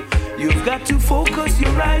through. You've got to focus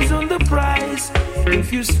your eyes on the prize.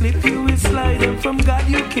 If you slip, you will slide, and from God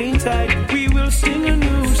you can't hide. We will sing a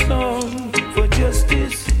new song for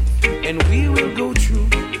justice, and we will go through.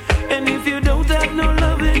 And if you don't have no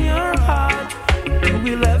love in your heart, you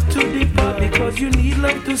will have to depart, because you need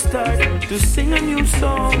love to start to sing a new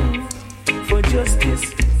song for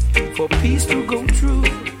justice, for peace to go through.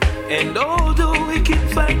 And although it can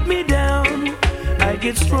fight me down, I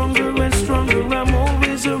get stronger and stronger, I'm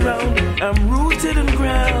always around. I'm rooted and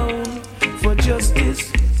ground for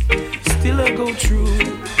justice, still I go through.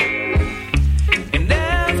 And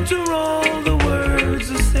after all the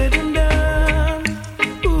words are said and done,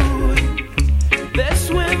 ooh, that's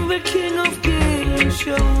when the King of Kings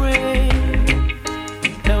shall reign.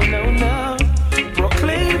 Now,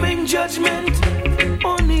 proclaiming judgment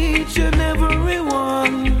on each and every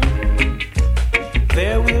one.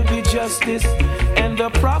 There will be justice, and the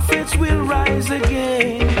prophets will rise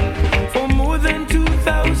again. For more than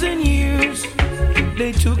 2,000 years,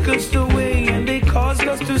 they took us away and they caused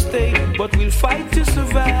us to stay. But we'll fight to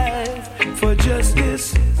survive for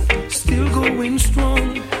justice, still going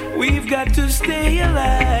strong. We've got to stay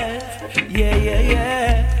alive,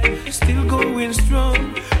 yeah. Still going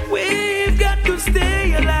strong. We've got to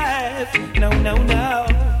stay alive, now,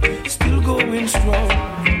 still going strong.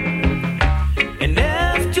 And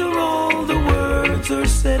after all the words are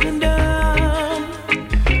said and done,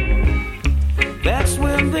 that's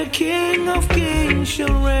when the King of Kings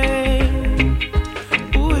shall reign.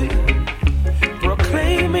 Ooh,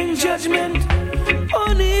 proclaiming judgment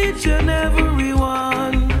on each and every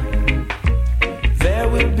one. There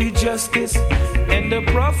will be justice, and the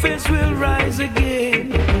prophets will rise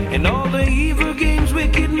again. And all the evil games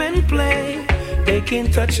wicked men play, they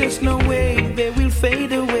can't touch us no way, they will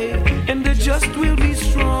fade away. And the just will be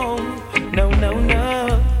strong, now,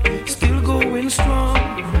 still going strong.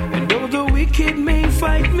 And though the wicked may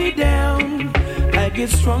fight me down, I get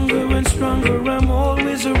stronger and stronger, I'm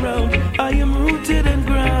always around. I am rooted and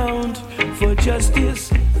ground for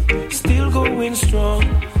justice, still going strong.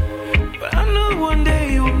 But I know one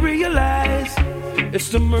day you'll realize it's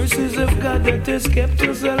the mercies of God that has kept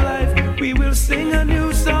us alive. We will sing a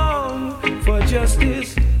new song for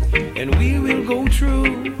justice, and we will go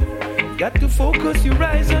through. Got to focus your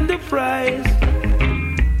eyes on the prize,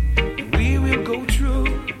 and we will go through.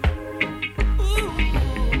 Ooh,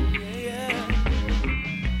 yeah.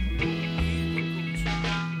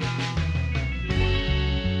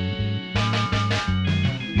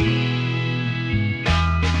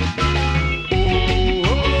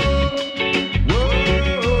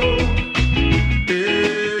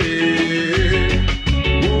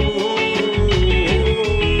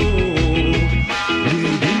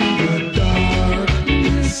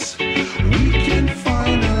 We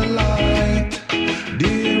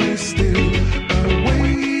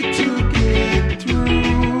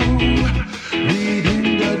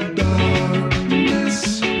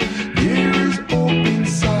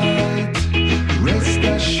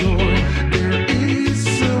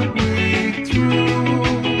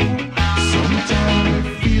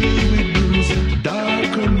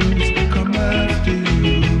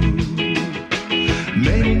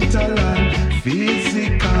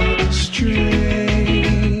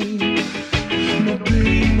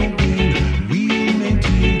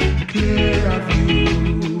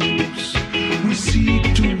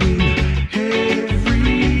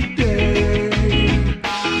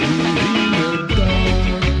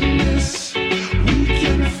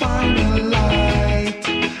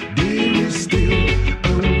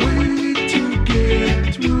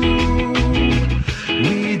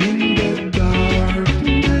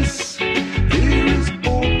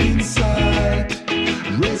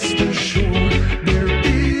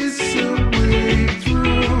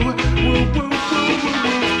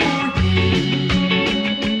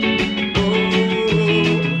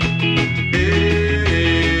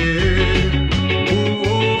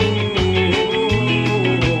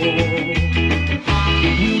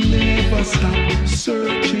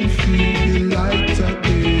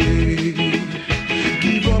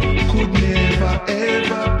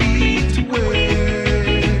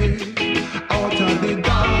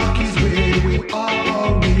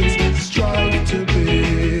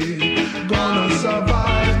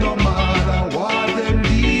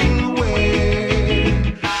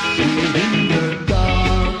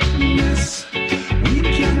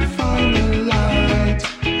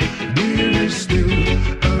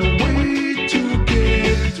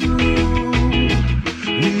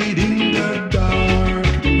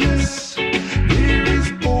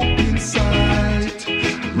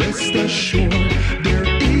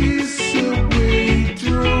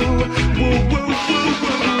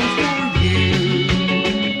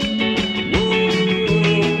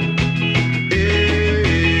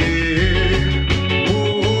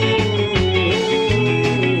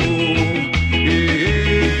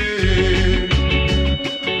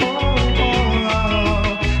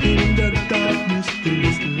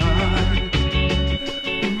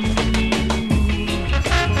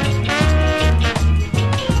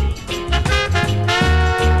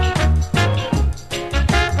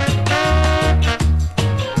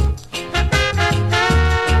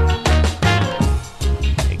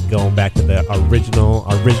going back to the original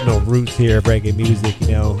roots here of reggae music,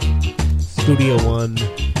 you know, Studio One,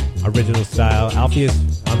 original style.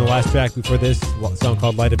 Alpheus on the last track before this, a song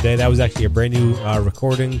called Light of Day. That was actually a brand new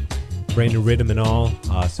recording, brand new rhythm and all.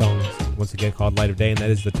 Song, once again, called Light of Day, and that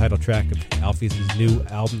is the title track of Alpheus's new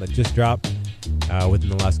album that just dropped within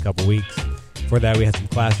the last couple weeks. Before that, we had some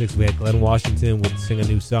classics. We had Glenn Washington with Sing a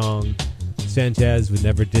New Song, Sanchez with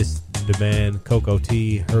Never Diss the Man, Coco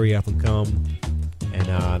T, Hurry Up and Come. And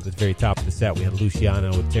at the very top of the set, we had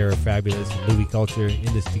Luciano with Terror Fabulous and Louis Culture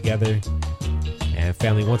in this together. And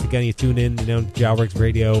family, once again, you tune in, you know, Jah Works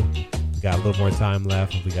Radio. We got a little more time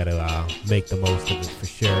left. We got to make the most of it for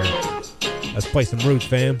sure. Let's play some roots,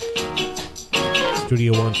 fam.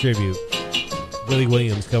 Studio One tribute. Willie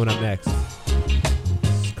Williams coming up next.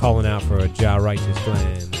 Just calling out for a Jah Righteous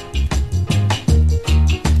Land.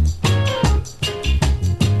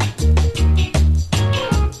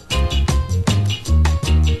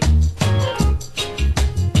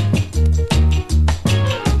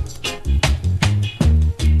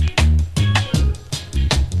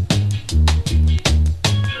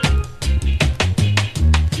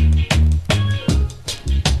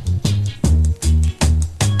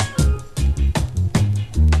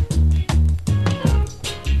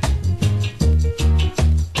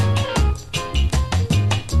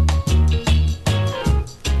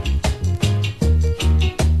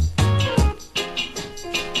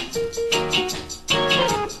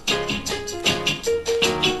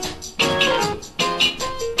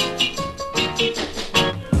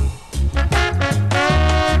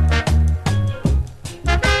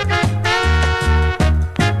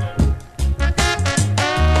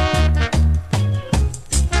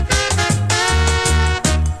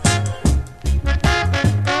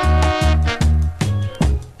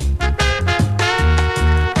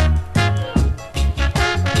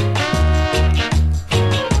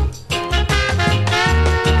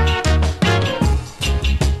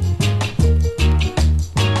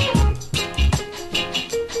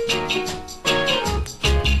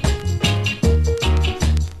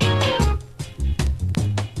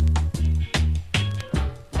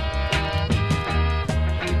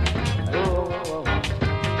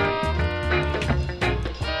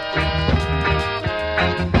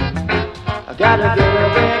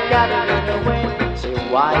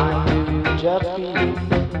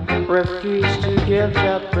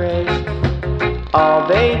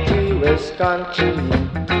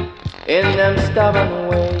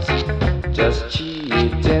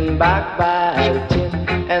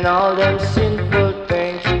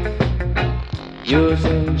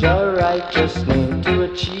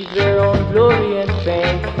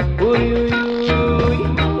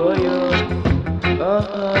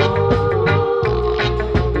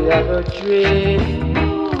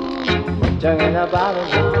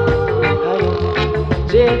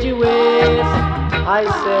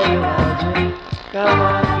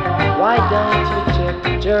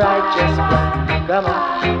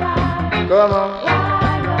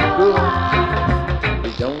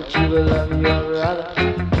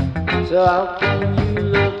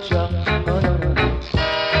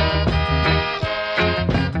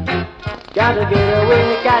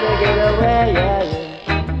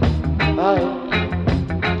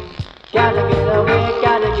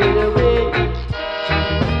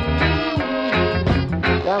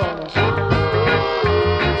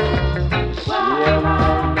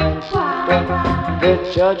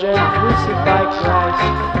 Judge and crucify Christ.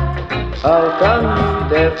 How come you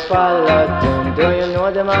they follow them? Do you know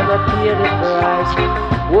them are the pay the price?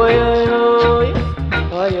 Oi, oi, oi,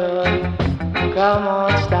 oi, oi. Come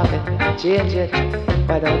on, stop it, change it.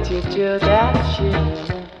 Why don't you do that shit?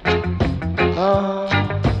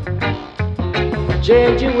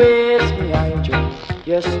 Change your ways behind you.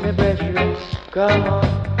 Yes, my brethren, come on.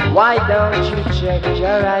 Why don't you check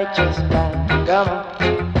your righteous plan? Come on,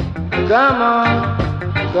 come on.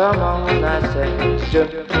 Come on, I say,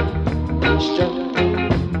 strip.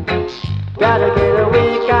 Gotta get away,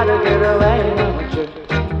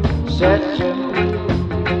 set you.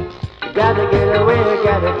 Gotta get away,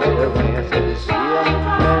 I said, see a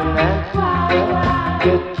man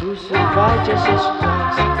get crucified just as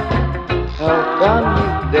Christ. How come you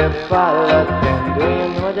they follow them? Do you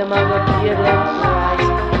know them are the pay them price?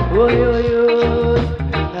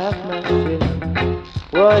 Have mercy.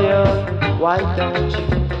 Why don't you?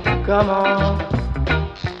 Come on,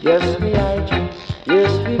 yes we are you,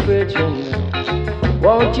 yes we brethren.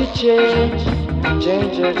 Won't you change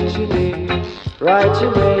it today, right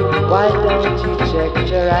away? Why don't you check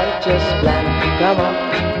your righteous plan? Come on,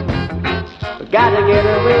 we gotta get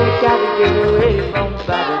away from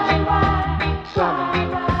Babylon. Come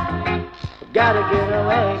on, Gotta get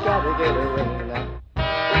away, gotta get away now.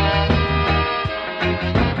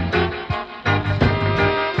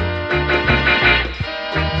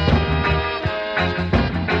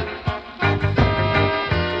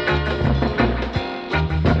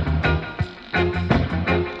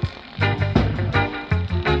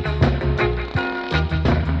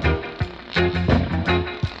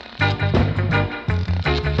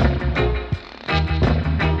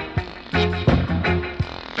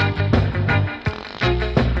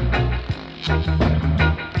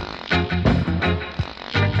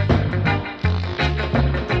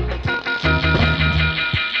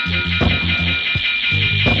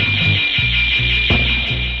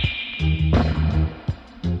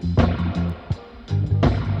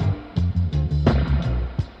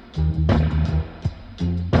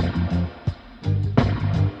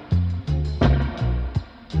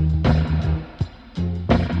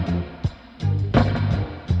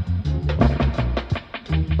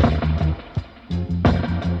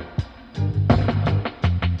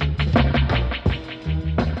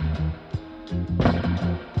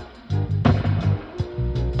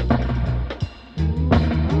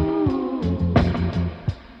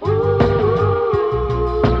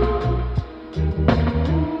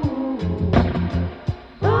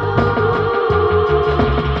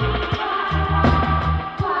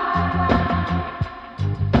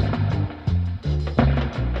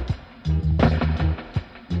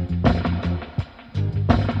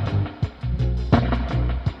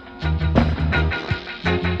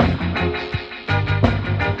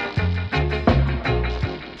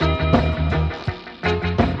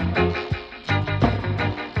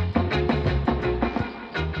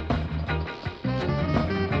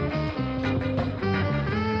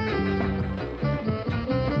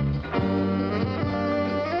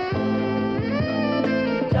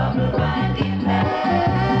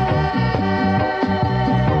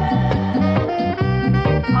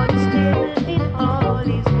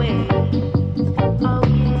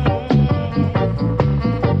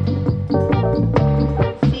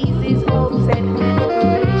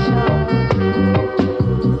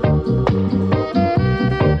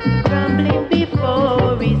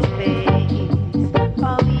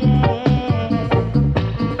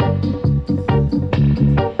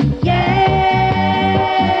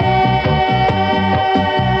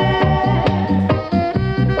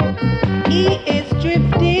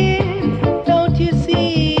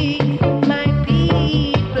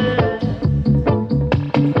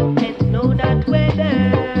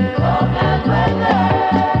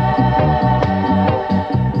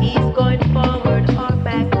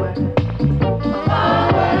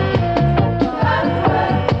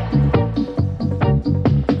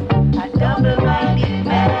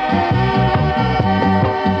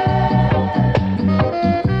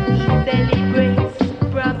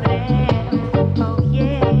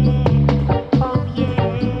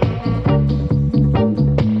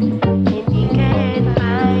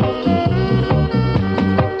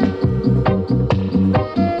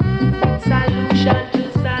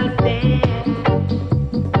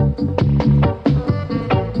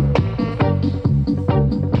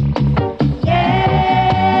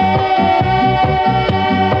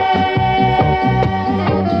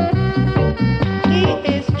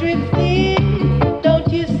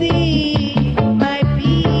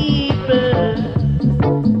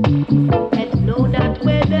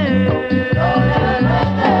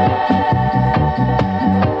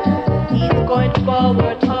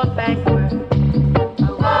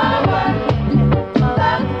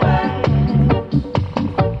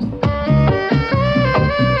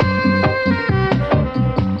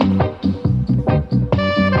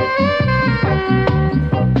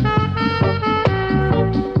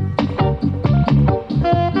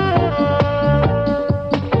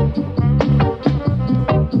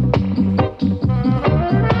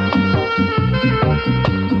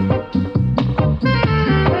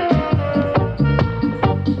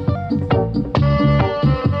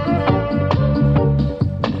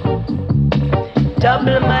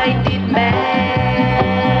 Double-minded man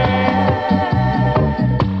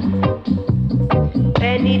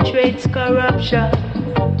penetrates corruption.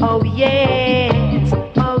 Oh yes,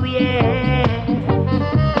 oh yeah.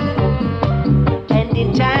 And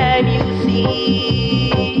in time you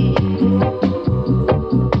see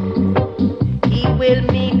he will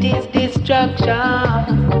meet his destruction.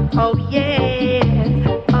 Oh yeah,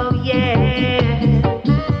 oh yeah.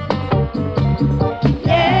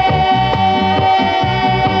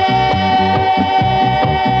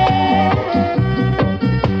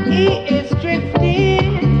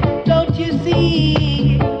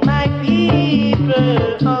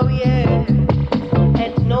 Oh yeah.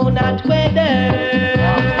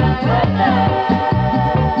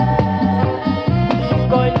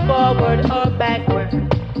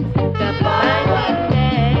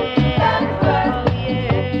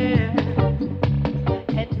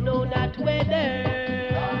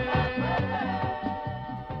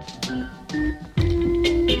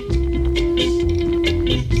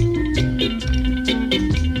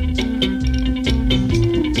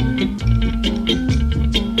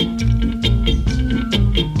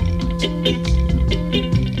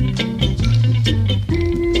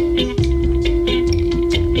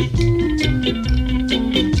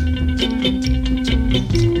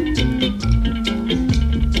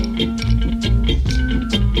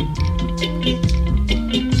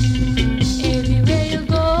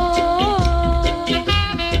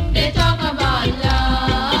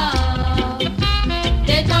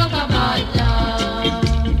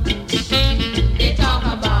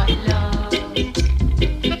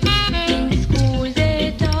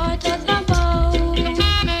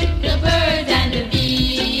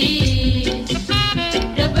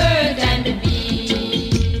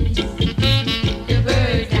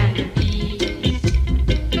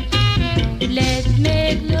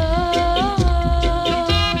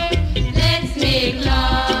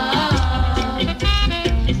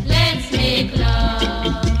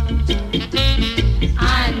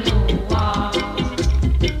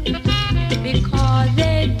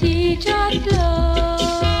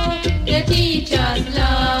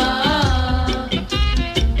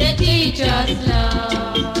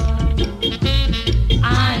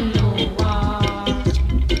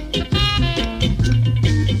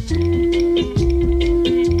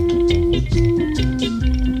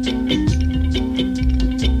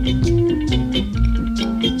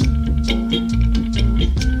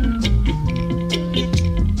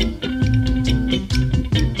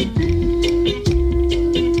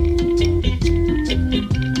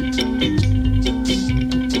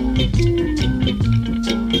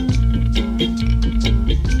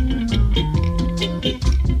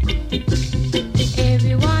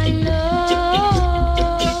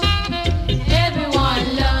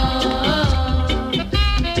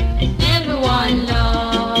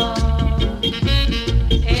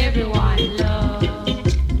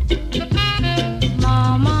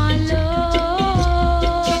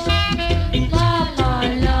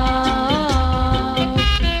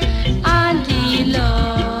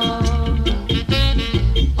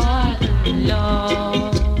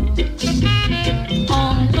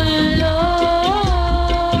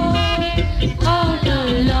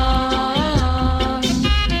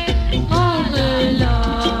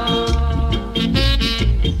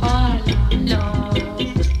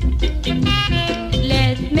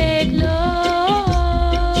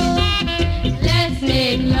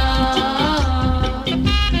 make love.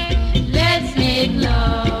 Let's make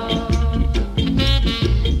love.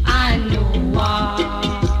 I know why.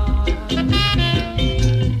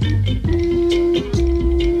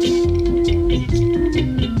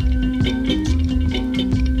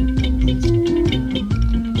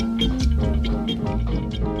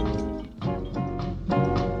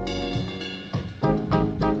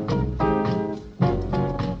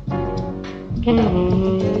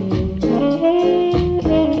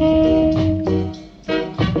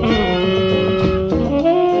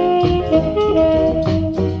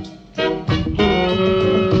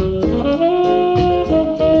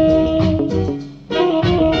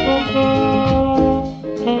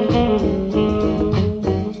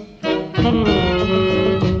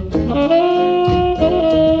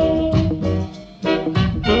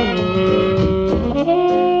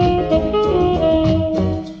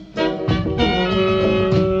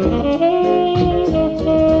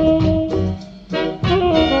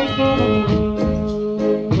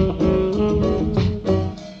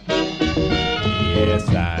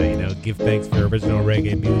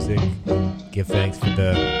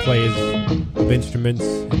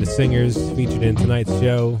 Singers featured in tonight's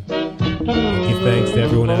show. Give thanks to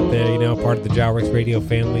everyone out there, part of the Jah Works Radio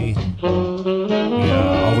family. We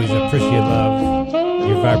always appreciate love,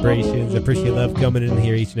 your vibrations, appreciate love coming in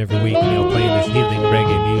here each and every week, playing this healing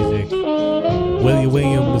reggae music. Willie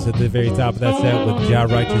Williams at the very top of that set with Jah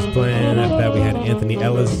Righteous Plan. After that we had Anthony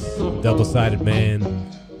Ellis, Double-Sided Man,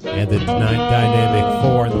 and the Dynamic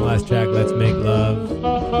 4 in the last track, Let's Make Love.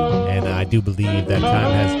 And I do believe that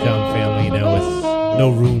time has come, family. It's no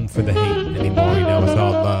room for the hate anymore, it's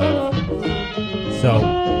all love. So,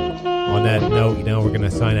 on that note, we're going to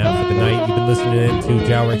sign out for the night. You've been listening to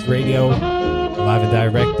Jah Works Radio, live and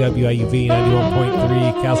direct, WIUV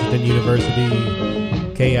 91.3, Castleton University,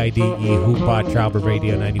 KIDE, Hoopa, Tribal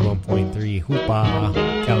Radio 91.3, Hoopa,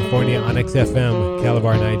 California, on XFM,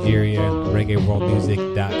 Calabar, Nigeria,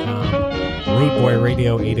 ReggaeWorldMusic.com,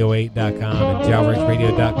 RootBoyRadio808.com, and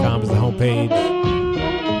JahWorksRadio.com is the homepage.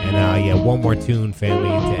 And one more tune, family,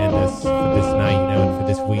 to end us for this night, and for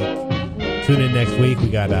this week. Tune in next week. We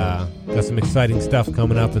got some exciting stuff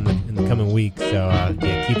coming up in the coming weeks. So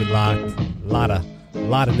keep it locked. A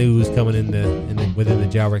lot of news coming within the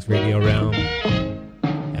Jah Works Radio realm.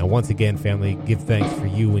 And once again, family, give thanks for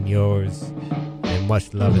you and yours, and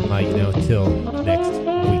much love and light. Till next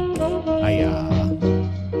week.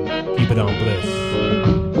 Keep it on bliss.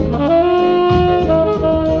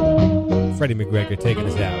 Freddie McGregor taking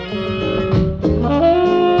us out.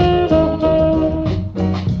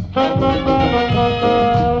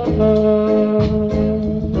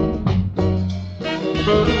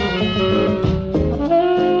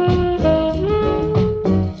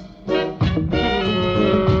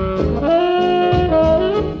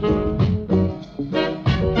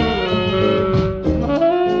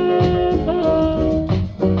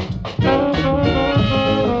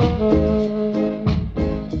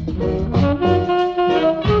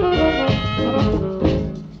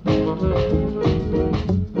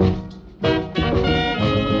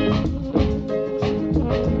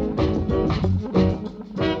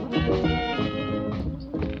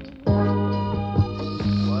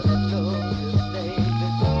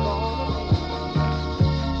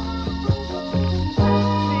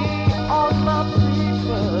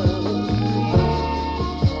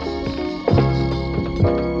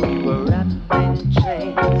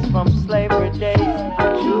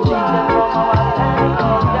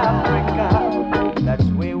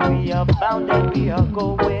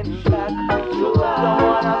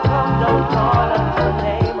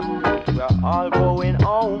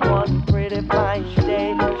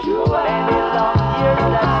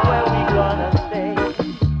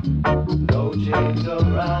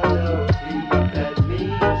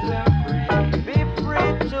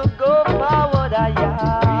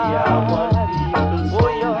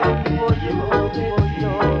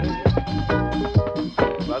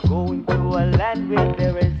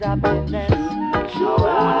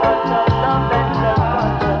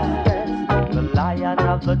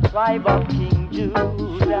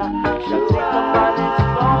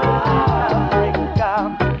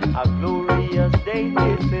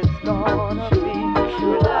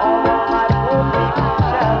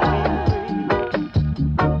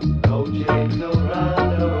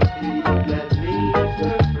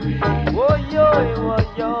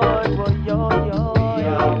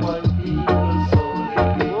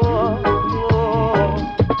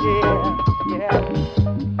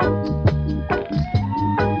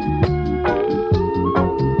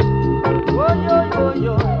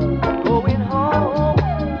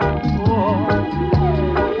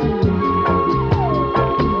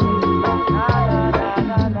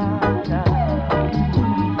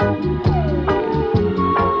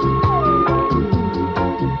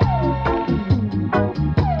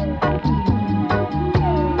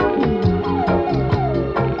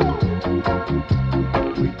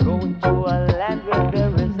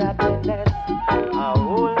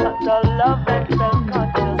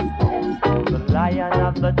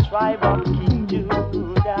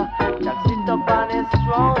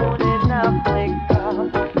 throne in Africa.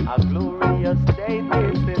 A glorious day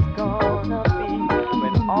this is gonna be,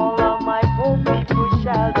 when all of my poor people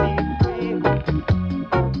shall be free.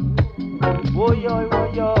 Woy, oy,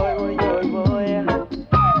 woy, oy, woy, oy, woy.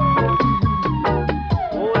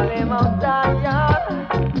 Holy Mount Zion.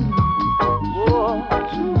 Oh,